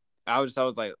was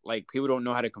like people don't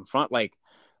know how to confront like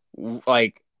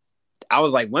I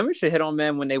was like, women should hit on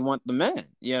men when they want the men,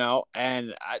 you know?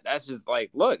 And that's just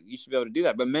like, look, you should be able to do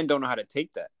that. But men don't know how to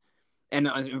take that. And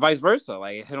vice versa.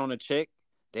 Like, hit on a chick,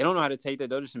 they don't know how to take that.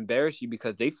 They'll just embarrass you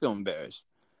because they feel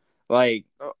embarrassed. Like,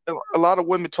 a lot of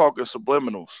women talking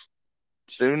subliminals.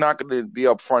 They're not going to be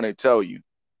upfront and tell you.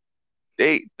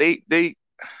 I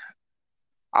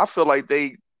feel like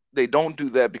they don't do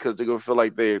that because they're going to feel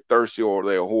like they're thirsty or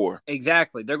they're a whore.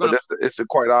 exactly. They're going to, it's the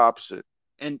quite opposite.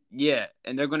 and yeah,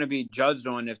 and they're going to be judged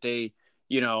on if they,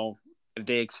 if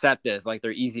they accept this, like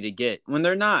they're easy to get when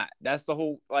they're not. That's the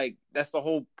whole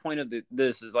point of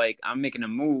this is like, I'm making a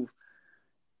move.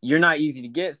 You're not easy to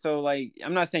get. So like,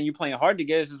 I'm not saying you're playing hard to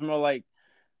get. It's just more like,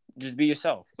 just be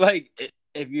yourself. Like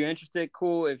if you're interested,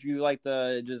 cool. If you like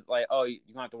to just like, oh, you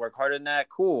don't have to work harder than that,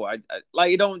 cool. I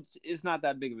like, it's not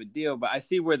that big of a deal, but I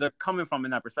see where they're coming from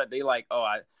in that perspective. They like,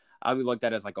 oh, I'll be looked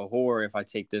at as like a whore if I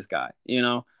take this guy,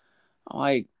 I'm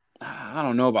like, I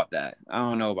don't know about that.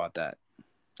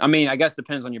 I mean, I guess it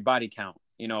depends on your body count.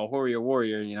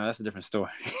 Warrior, that's a different story.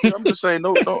 I'm just saying,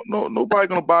 no, nobody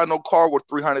gonna buy no car with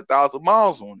 300,000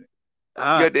 miles on it. You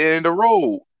at the end of the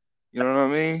road. You know what I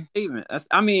mean? Even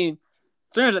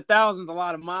 300,000 is a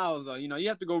lot of miles, though. You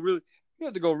have to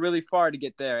go really far to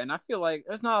get there, and I feel like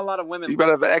there's not a lot of women. You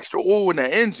better have extra oil in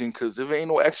the engine, because if ain't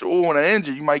no extra oil in the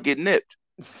engine, you might get nipped.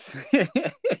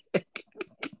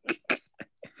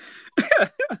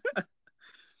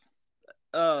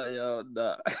 Oh, yo,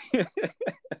 nah.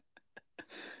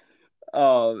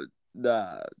 Oh,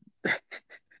 nah.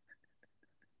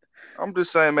 I'm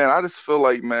just saying, man. I just feel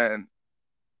like, man,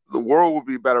 the world would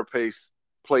be a better place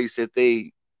if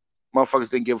they motherfuckers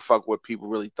didn't give a fuck what people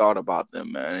really thought about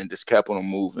them, man, and just kept on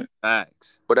moving.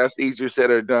 Facts. But that's easier said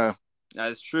than done.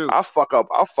 That's true. I'll fuck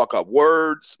up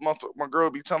words. My girl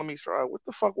be telling me, "Try what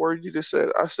the fuck word you just said?"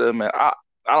 I said, "Man, I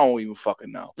don't even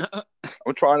fucking know.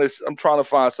 I'm trying to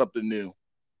find something new.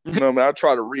 You know what I mean? I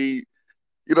try to read.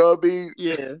 You know what I mean?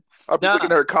 Yeah. I'll be looking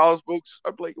Nah. at her college books.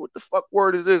 I'll be like, "What the fuck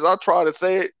word is this?" I'll try to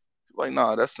say it. Like,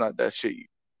 nah, that's not that shit.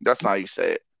 That's not how you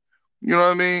say it. You know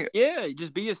what I mean? Yeah,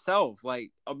 just be yourself.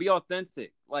 Like, or be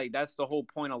authentic. Like, that's the whole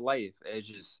point of life. It's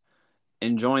just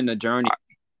enjoying the journey.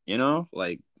 You know,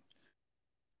 like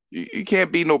You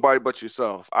can't be nobody but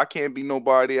yourself. I can't be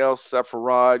nobody else except for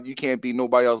Rod. You can't be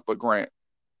nobody else but Grant.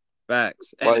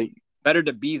 facts. And it's Like, better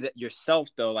to be that yourself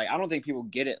though. Like, I don't think people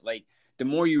get it. Like, the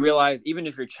more you realize, even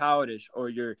if you're childish or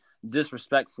you're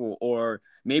disrespectful or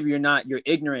maybe you're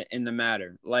ignorant in the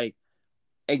matter. Like,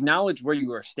 acknowledge where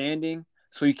you are standing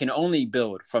so you can only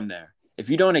build from there. If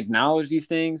you don't acknowledge these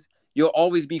things, you'll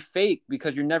always be fake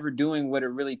because you're never doing what it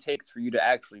really takes for you to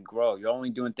actually grow. You're only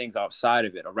doing things outside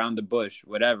of it, around the bush,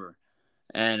 whatever.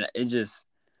 And it just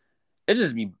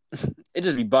be it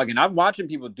just be bugging. I'm watching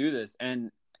people do this,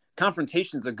 and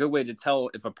confrontation is a good way to tell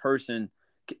if a person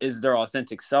is their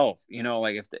authentic self. You know,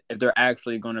 like if they're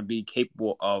actually going to be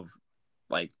capable of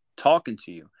like talking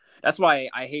to you. That's why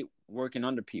I hate working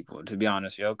under people, to be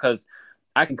honest, because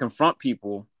I can confront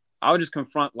people. I would just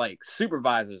confront like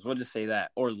supervisors, we'll just say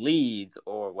that, or leads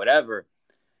or whatever.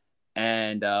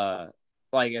 And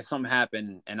like if something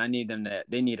happened and I need them to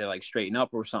they need to like straighten up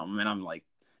or something, and I'm like,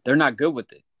 they're not good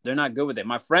with it. They're not good with it.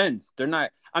 My friends, they're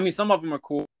not. I mean, some of them are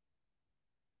cool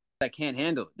that can't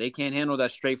handle it. They can't handle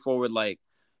that straightforward. Like,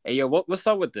 hey, yo, what's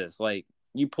up with this? Like,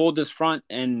 you pulled this front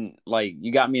and like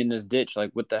you got me in this ditch.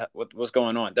 Like, what's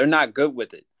going on? They're not good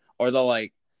with it, or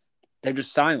they're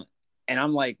just silent. And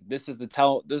I'm like, this is a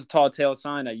tall tale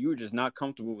sign that you're just not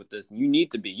comfortable with this. And you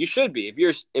need to be. You should be.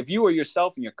 If you are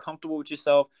yourself and you're comfortable with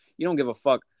yourself, you don't give a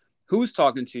fuck who's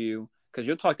talking to you because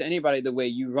you'll talk to anybody the way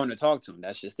you're going to talk to them.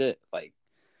 That's just it. Like,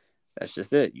 that's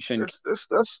just it. You shouldn't.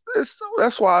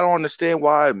 that's why I don't understand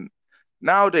why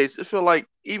nowadays I feel like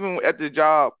even at the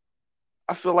job,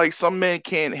 I feel like some men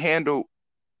can't handle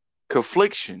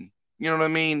confliction. You know what I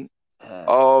mean?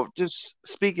 Of just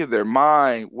speaking their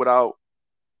mind without,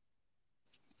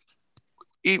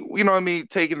 you know what I mean,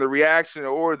 taking the reaction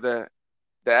or the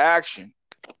action.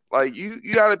 Like you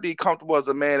got to be comfortable as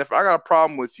a man. If I got a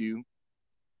problem with you,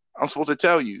 I'm supposed to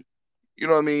tell you. You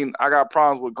know what I mean? I got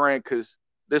problems with Grant because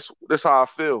this how I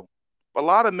feel. But a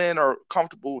lot of men are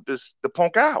comfortable just to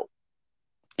punk out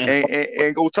and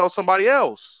and go tell somebody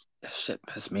else. that shit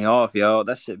pisses me off, yo.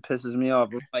 That shit pisses me off.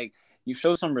 Like, you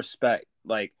show some respect.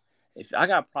 Like, if I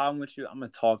got a problem with you, I'm gonna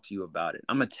talk to you about it.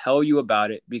 I'm gonna tell you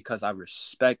about it because I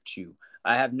respect you.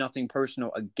 I have nothing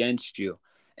personal against you.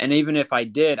 And even if I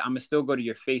did, I'm gonna still go to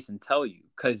your face and tell you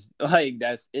because like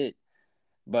that's it.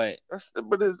 But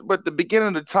But the beginning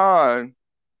of the time,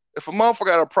 if a motherfucker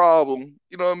got a problem,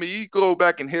 you know what I mean? You go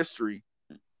back in history,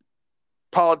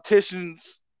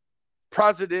 politicians,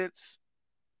 presidents,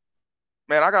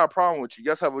 man, I got a problem with you.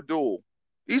 Let's have a duel.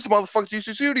 These motherfuckers used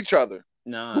to shoot each other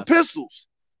nah, with pistols.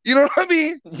 You know what I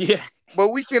mean? yeah, But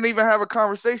we can't even have a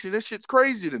conversation. This shit's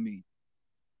crazy to me.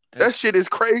 That shit is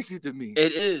crazy to me.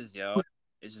 it is, yo.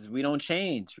 It's just we don't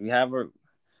change. We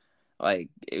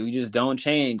just don't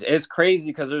change. It's crazy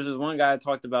because there's this one guy I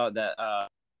talked about that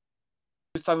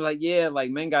he was talking like, yeah,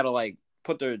 like men gotta like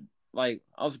put their like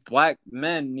us black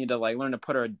men need to like learn to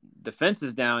put our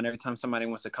defenses down every time somebody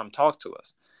wants to come talk to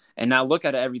us. And now look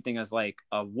at everything as like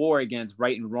a war against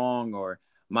right and wrong or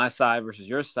my side versus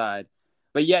your side.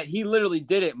 But yet he literally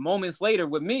did it moments later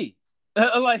with me.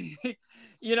 Like,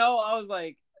 I was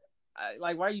like,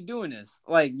 why are you doing this?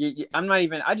 Like, I'm not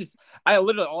even. I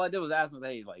literally all I did was ask him,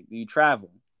 hey, like, do you travel?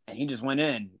 And he just went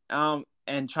in,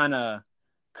 and trying to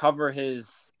cover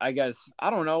his, I guess, I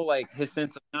don't know, like his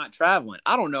sense of not traveling.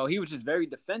 I don't know. He was just very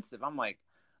defensive. I'm like,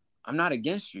 I'm not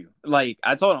against you. Like,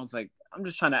 I told him, I was like, I'm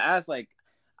just trying to ask, like,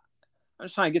 I'm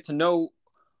just trying to get to know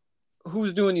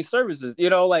who's doing these services.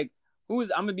 Like, I'm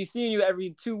gonna be seeing you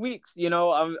every 2 weeks. I'm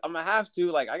gonna have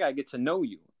to, like, I gotta get to know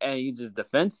you. And he's just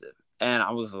defensive. And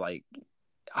I was like,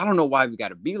 I don't know why we got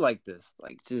to be like this.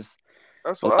 Like, just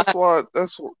That's why a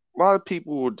lot of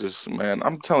people are just, man.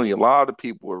 I'm telling you, a lot of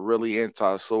people are really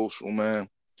antisocial, man.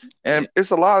 yeah, And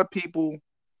it's a lot of people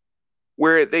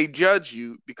where they judge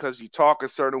you because you talk a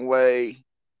certain way.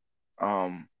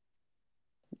 Um,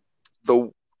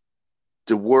 the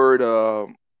the word,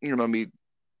 you know what I mean,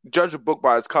 judge a book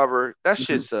by its cover.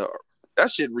 mhm. That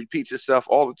shit repeats itself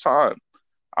all the time.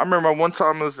 I remember one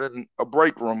time I was in a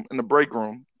break room. In the break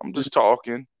room, I'm just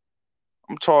talking.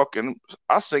 I'm talking.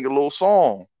 I sing a little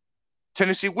song.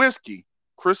 Tennessee Whiskey,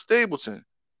 Chris Stapleton.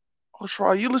 Oh,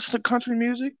 Try, you listen to country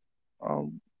music?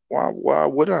 Um, why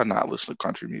would I not listen to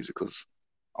country music? Because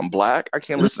I'm black. I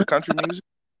can't listen to country music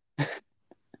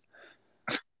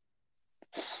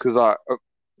because I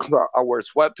wear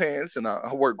sweatpants and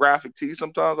I wear graphic tees.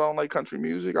 Sometimes I don't like country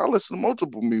music. I listen to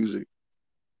multiple music.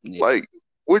 Yeah. Like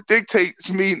what dictates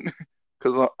me?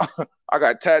 Because I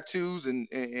got tattoos and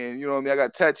you know what I mean. I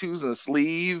got tattoos in a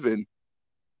sleeve and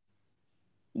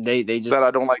They just that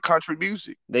I don't like country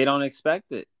music. they don't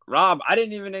expect it. Rob, I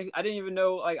didn't even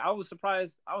know. Like, I was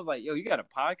surprised. I was like, yo, you got a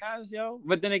podcast, yo.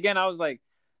 But then again, I was like,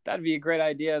 that'd be a great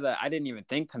idea that I didn't even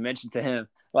think to mention to him.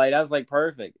 Like, that's like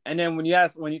perfect. And then when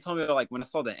you told me, like, when I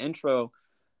saw the intro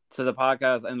to the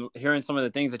podcast and hearing some of the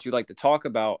things that you like to talk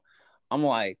about, I'm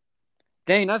like,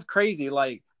 dang, that's crazy.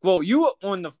 Like, well, you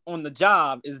on the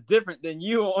job is different than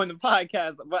you on the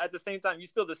podcast, but at the same time, you're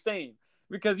still the same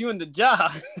because you in the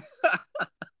job.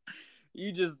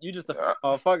 You just a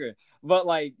Uh, fucker. But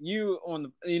like you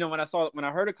on the when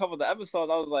I heard a couple of the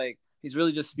episodes, I was like, he's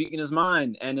really just speaking his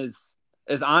mind, and is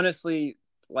honestly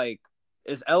like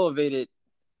is elevated,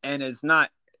 and it's not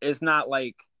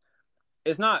like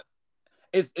it's not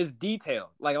it's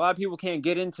detailed. Like a lot of people can't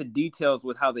get into details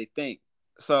with how they think.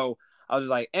 So I was just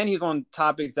like, and he's on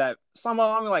topics that some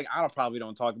of them like I probably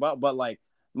don't talk about, but like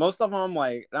most of them, I'm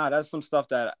like, nah, that's some stuff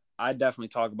that I definitely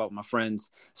talk about with my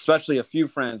friends, especially a few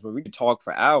friends where we could talk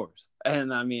for hours,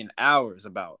 and I mean hours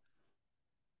about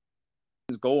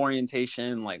goal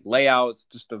orientation, like layouts,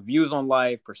 just the views on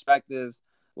life, perspectives,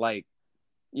 like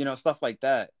stuff like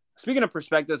that. Speaking of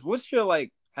perspectives, what's your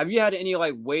like? Have you had any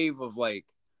like wave of like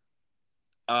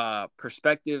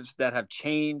perspectives that have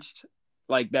changed,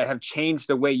 like that have changed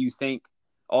the way you think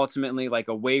ultimately, like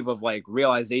a wave of like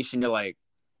realization, you're like,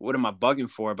 what am I bugging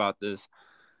for about this?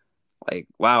 Like,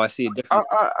 wow, I see a different.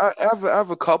 I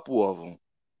have a couple of them.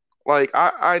 Like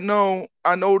I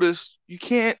noticed you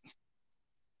can't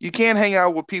hang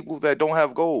out with people that don't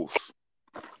have goals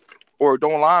or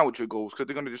don't align with your goals because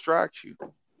they're going to distract you.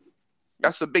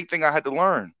 That's the big thing I had to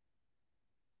learn.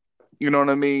 You know what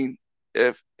I mean?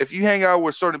 If you hang out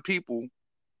with certain people,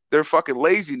 their fucking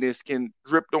laziness can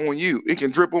drip on you. It can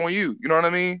drip on you. You know what I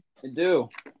mean? I do.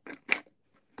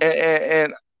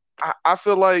 And I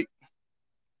feel like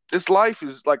this life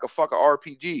is like a fucking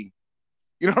RPG.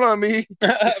 You know what I mean?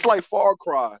 It's like Far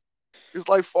Cry. It's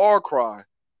like Far Cry.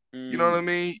 You know what I Mm,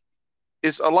 mean?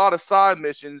 It's a lot of side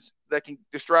missions that can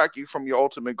distract you from your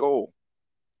ultimate goal.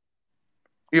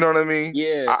 You know what I mean?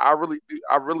 yeah. I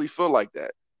really feel like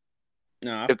that.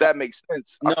 No, If that makes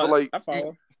sense, I no, feel like I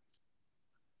follow.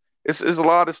 it's a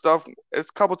lot of stuff. It's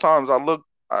a couple times you know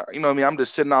what I mean? I'm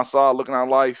just sitting outside looking at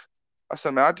life. I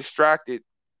said, man, I distracted.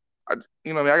 I,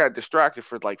 you know what I mean? I got distracted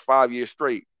for like 5 years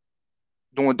straight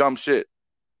doing dumb shit.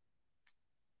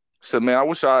 So, man, I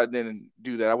wish I didn't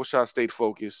do that. I wish I stayed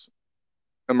focused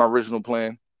in my original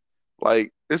plan.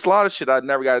 Like, there's a lot of shit I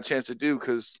never got a chance to do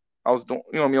because I was doing,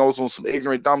 you know what I mean? I was on some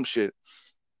ignorant, dumb shit.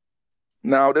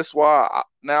 Now, that's why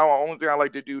now the only thing I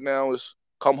like to do now is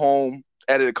come home,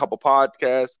 edit a couple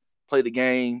podcasts, play the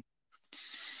game.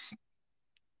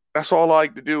 That's all I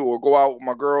like to do, or go out with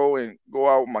my girl and go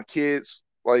out with my kids.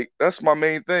 Like, that's my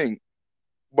main thing.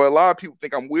 But a lot of people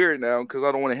think I'm weird now because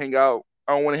I don't want to hang out.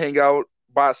 I don't want to hang out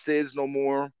by SIDS no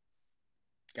more.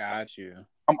 Got you.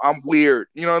 I'm weird.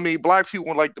 You know what I mean? Black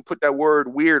people like to put that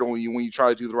word weird on you when you try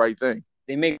to do the right thing.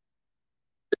 They make.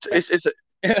 It's a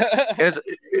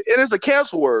it is a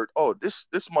cancel word. Oh, this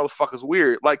motherfucker's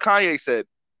weird. Like Kanye said,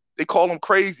 they call him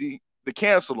crazy to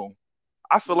cancel him.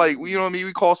 I feel like you know what I mean.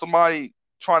 We call somebody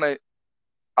trying to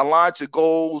align to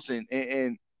goals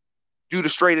and do the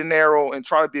straight and narrow and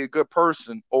try to be a good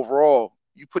person overall.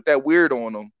 You put that weird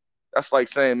on them. That's like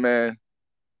saying, man,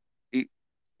 he,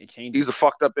 It changes. he's a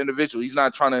fucked up individual. He's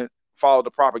not trying to follow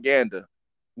the propaganda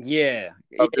Yeah.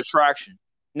 of distraction.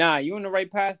 Nah, you on the right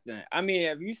path then. I mean,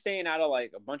 if you staying out of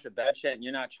like a bunch of bad shit and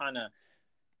you're not trying to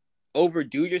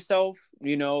overdo yourself,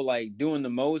 like doing the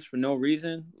most for no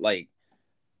reason, like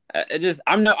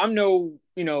I'm no,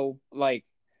 like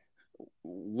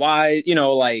why,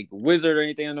 like wizard or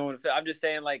anything. I know. I'm just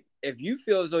saying, like, if you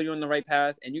feel as though you're on the right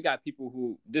path and you got people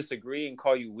who disagree and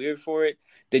call you weird for it,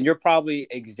 then you're probably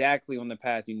exactly on the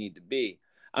path you need to be.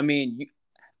 I mean,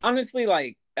 honestly,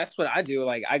 like that's what I do.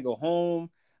 Like I go home.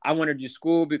 I want to do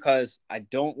school because I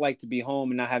don't like to be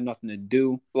home and not have nothing to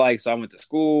do. Like, so I went to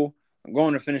school. I'm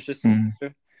going to finish this Mm.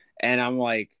 semester, and I'm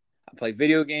like, I play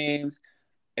video games.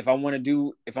 If I want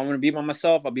to be by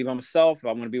myself, I'll be by myself. If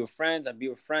I want to be with friends, I'll be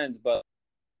with friends. But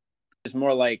it's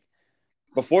more like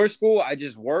Before school, I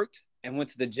just worked and went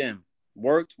to the gym.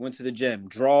 Worked, went to the gym.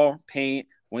 Draw, paint,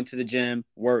 went to the gym,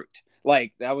 worked.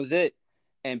 Like that was it.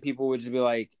 And people would just be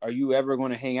like, "Are you ever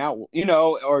going to hang out,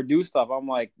 or do stuff?" I'm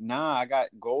like, "Nah, I got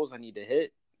goals I need to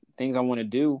hit, things I want to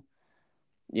do."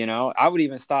 I would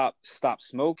even stop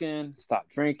smoking, stop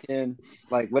drinking,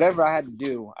 like whatever I had to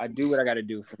do. I do what I got to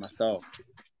do for myself.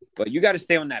 But you got to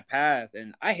stay on that path.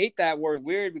 And I hate that word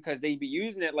weird because they be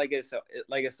using it like it's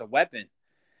a weapon.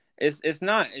 It's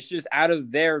not. It's just out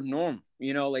of their norm.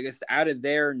 Like it's out of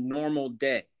their normal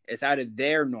day. It's out of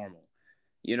their normal.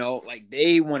 Like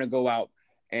they want to go out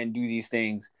and do these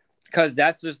things because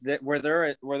that's just where they're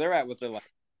at with their life.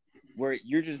 Where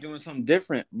you're just doing something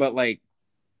different, but like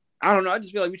I don't know. I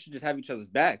just feel like we should just have each other's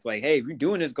backs. Like, hey, if you're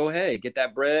doing this, go ahead, get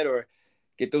that bread or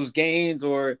get those gains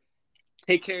or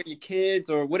take care of your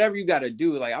kids or whatever you got to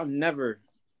do. Like, I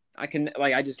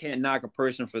just can't knock a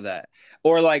person for that.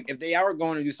 Or like, if they are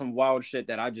going to do some wild shit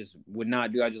that I just would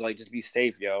not do, I just be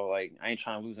safe, yo. Like, I ain't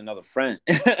trying to lose another friend,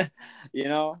 you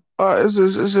know? It's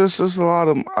a lot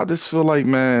of. I just feel like,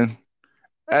 man,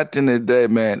 at the end of the day,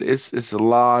 man, it's a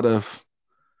lot of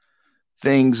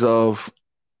things of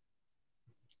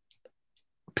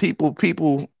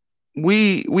people.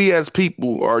 We as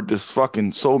people are just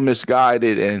fucking so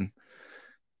misguided and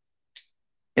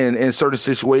in certain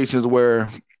situations where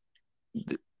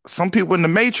some people in the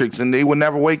matrix and they will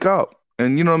never wake up.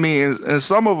 And you know what I mean? And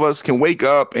some of us can wake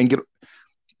up and get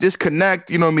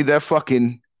disconnect, you know what I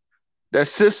mean, that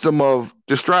system of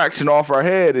distraction off our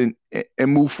head and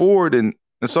move forward and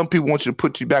some people want you to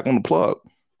put you back on the plug.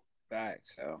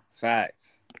 Facts, yo.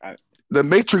 Facts. The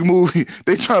Matrix movie,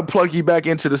 they try to plug you back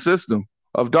into the system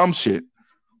of dumb shit.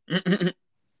 No,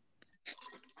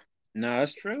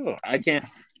 that's true. I can't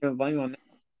even blame you on that.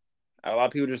 A lot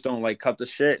of people just don't like cut the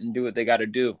shit and do what they got to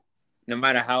do, no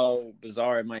matter how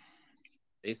bizarre it might.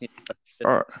 They seem to cut the shit.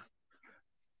 All right.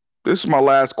 This is my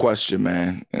last question,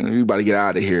 man, and we about to get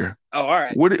out of here. Oh, all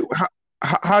right.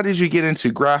 How did you get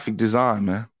into graphic design,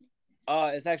 man?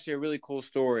 It's actually a really cool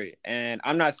story, and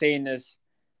I'm not saying this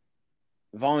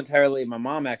voluntarily. My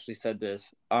mom actually said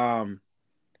this.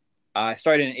 I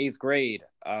started in 8th grade.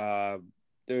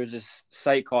 There's this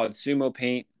site called Sumo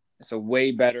Paint. It's a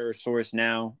way better source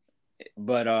now,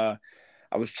 but I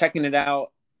was checking it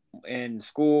out in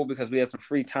school because we had some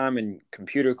free time in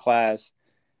computer class,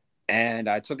 and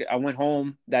I took it. I went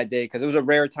home that day because it was a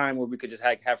rare time where we could just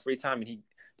have free time, and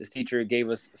this teacher gave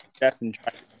us a suggestion.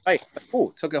 Like,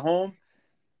 cool. Took it home,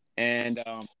 and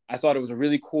I thought it was a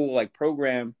really cool like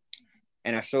program,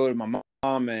 and I showed my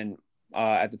mom and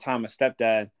at the time my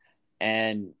stepdad,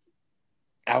 and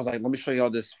I was like, let me show you all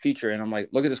this feature. And I'm like,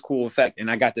 look at this cool effect. And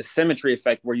I got the symmetry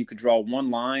effect where you could draw one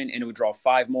line and it would draw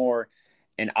 5 more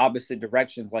in opposite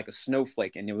directions like a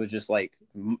snowflake. And it was just like,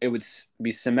 it would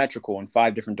be symmetrical in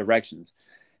 5 different directions.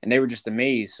 And they were just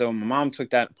amazed. So my mom took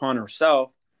that upon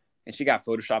herself and she got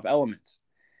Photoshop Elements.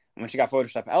 And when she got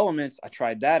Photoshop Elements, I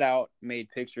tried that out, made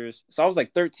pictures. So I was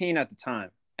like 13 at the time.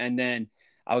 And then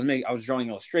I was drawing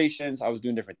illustrations. I was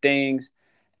doing different things.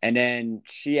 And then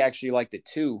she actually liked it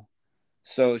too.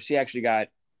 So she actually got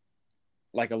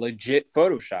like a legit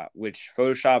Photoshop, which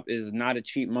Photoshop is not a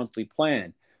cheap monthly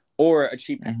plan or a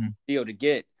cheap deal to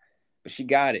get, but she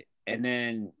got it. And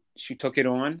then she took it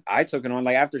on. I took it on.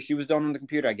 Like after she was done on the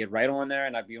computer, I get right on there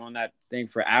and I'd be on that thing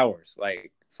for hours,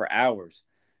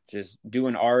 just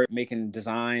doing art, making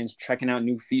designs, checking out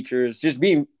new features,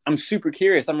 I'm super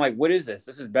curious. I'm like, what is this?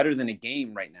 This is better than a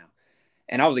game right now.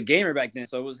 And I was a gamer back then,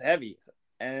 so it was heavy.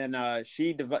 And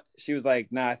she was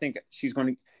like, nah, I think she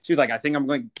was like, I think I'm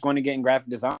going to get in graphic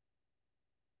design.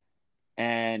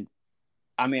 And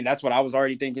I mean, that's what I was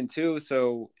already thinking too.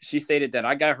 So she stated that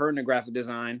I got her into graphic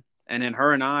design. And then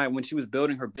her and I, when she was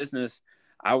building her business,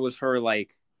 I was her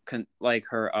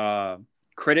her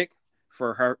critic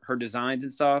for her designs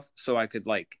and stuff. So I could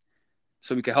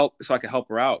so I could help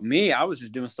her out. Me, I was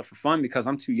just doing stuff for fun because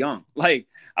I'm too young. Like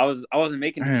I wasn't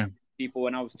making people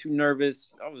and I was too nervous.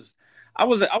 I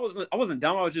wasn't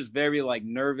dumb. I was just very like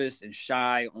nervous and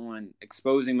shy on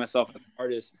exposing myself as an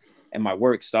artist and my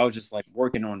work. So I was just like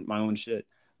working on my own shit.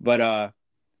 But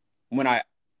when I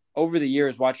over the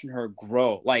years watching her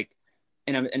grow, like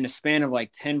in the span of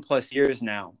like 10 plus years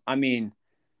now, I mean,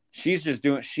 she is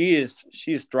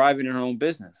thriving in her own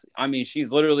business. I mean,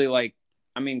 she's literally like,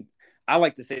 I mean, I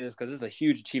like to say this because it's a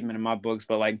huge achievement in my books,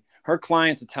 but like her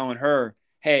clients are telling her,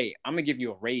 hey, I'm gonna give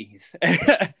you a raise.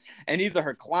 And these are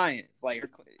her clients. Like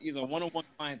these are one-on-one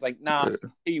clients. Like, nah, I'll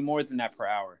pay you more than that per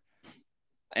hour.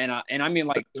 And I mean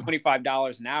like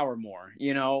 $25 an hour more,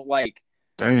 like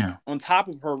damn, on top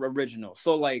of her original.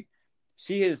 So like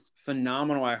she is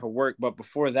phenomenal at her work. But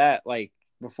before that, like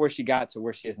before she got to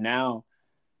where she is now,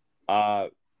 uh,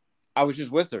 I was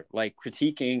just with her, like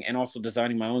critiquing and also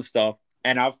designing my own stuff.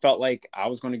 And I felt like I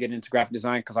was going to get into graphic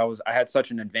design because I had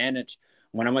such an advantage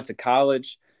when I went to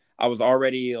college. I was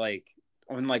already like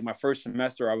on like my first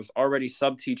semester, I was already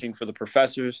sub teaching for the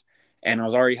professors, and I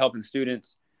was already helping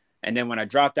students. And then when I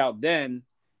dropped out, then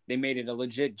they made it a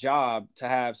legit job to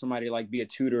have somebody like be a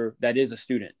tutor that is a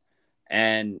student.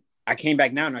 And I came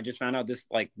back now and I just found out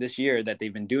this year that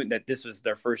they've been doing that. This was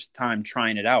their first time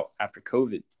trying it out after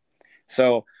COVID.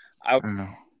 So I,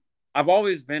 I've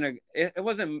always been it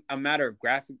wasn't a matter of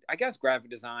graphic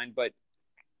design, but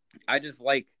I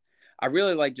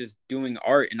really like just doing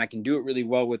art, and I can do it really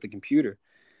well with the computer.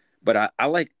 But I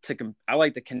like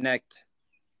to connect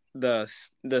the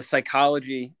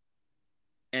psychology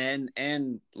and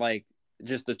like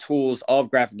just the tools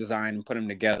of graphic design and put them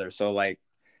together. So like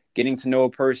getting to know a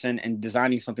person and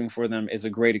designing something for them is a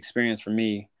great experience for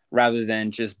me, rather than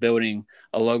just building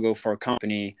a logo for a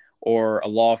company or a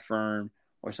law firm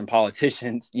or some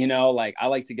politicians. Like I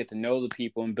like to get to know the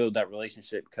people and build that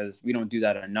relationship, because we don't do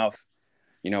that enough,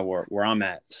 where I'm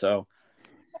at. So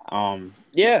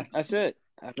yeah, that's it.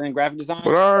 I've been graphic design,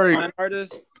 fine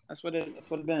artist. That's what it's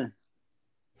been.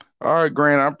 All right,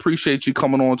 Grant, I appreciate you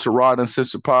coming on to Rod and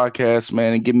Sister podcast,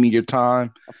 man, and giving me your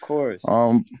time. Of course.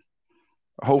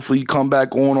 Hopefully you come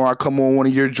back on, or I come on one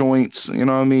of your joints. You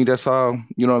know what I mean? That's how,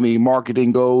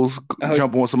 marketing goes.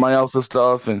 Jump on somebody else's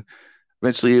stuff, and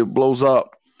eventually it blows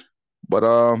up. But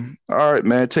all right,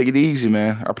 man, take it easy,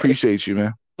 man. I appreciate you,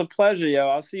 man. It's a pleasure, yo.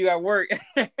 I'll see you at work.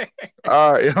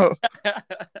 All right, yo.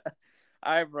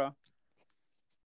 All right, bro.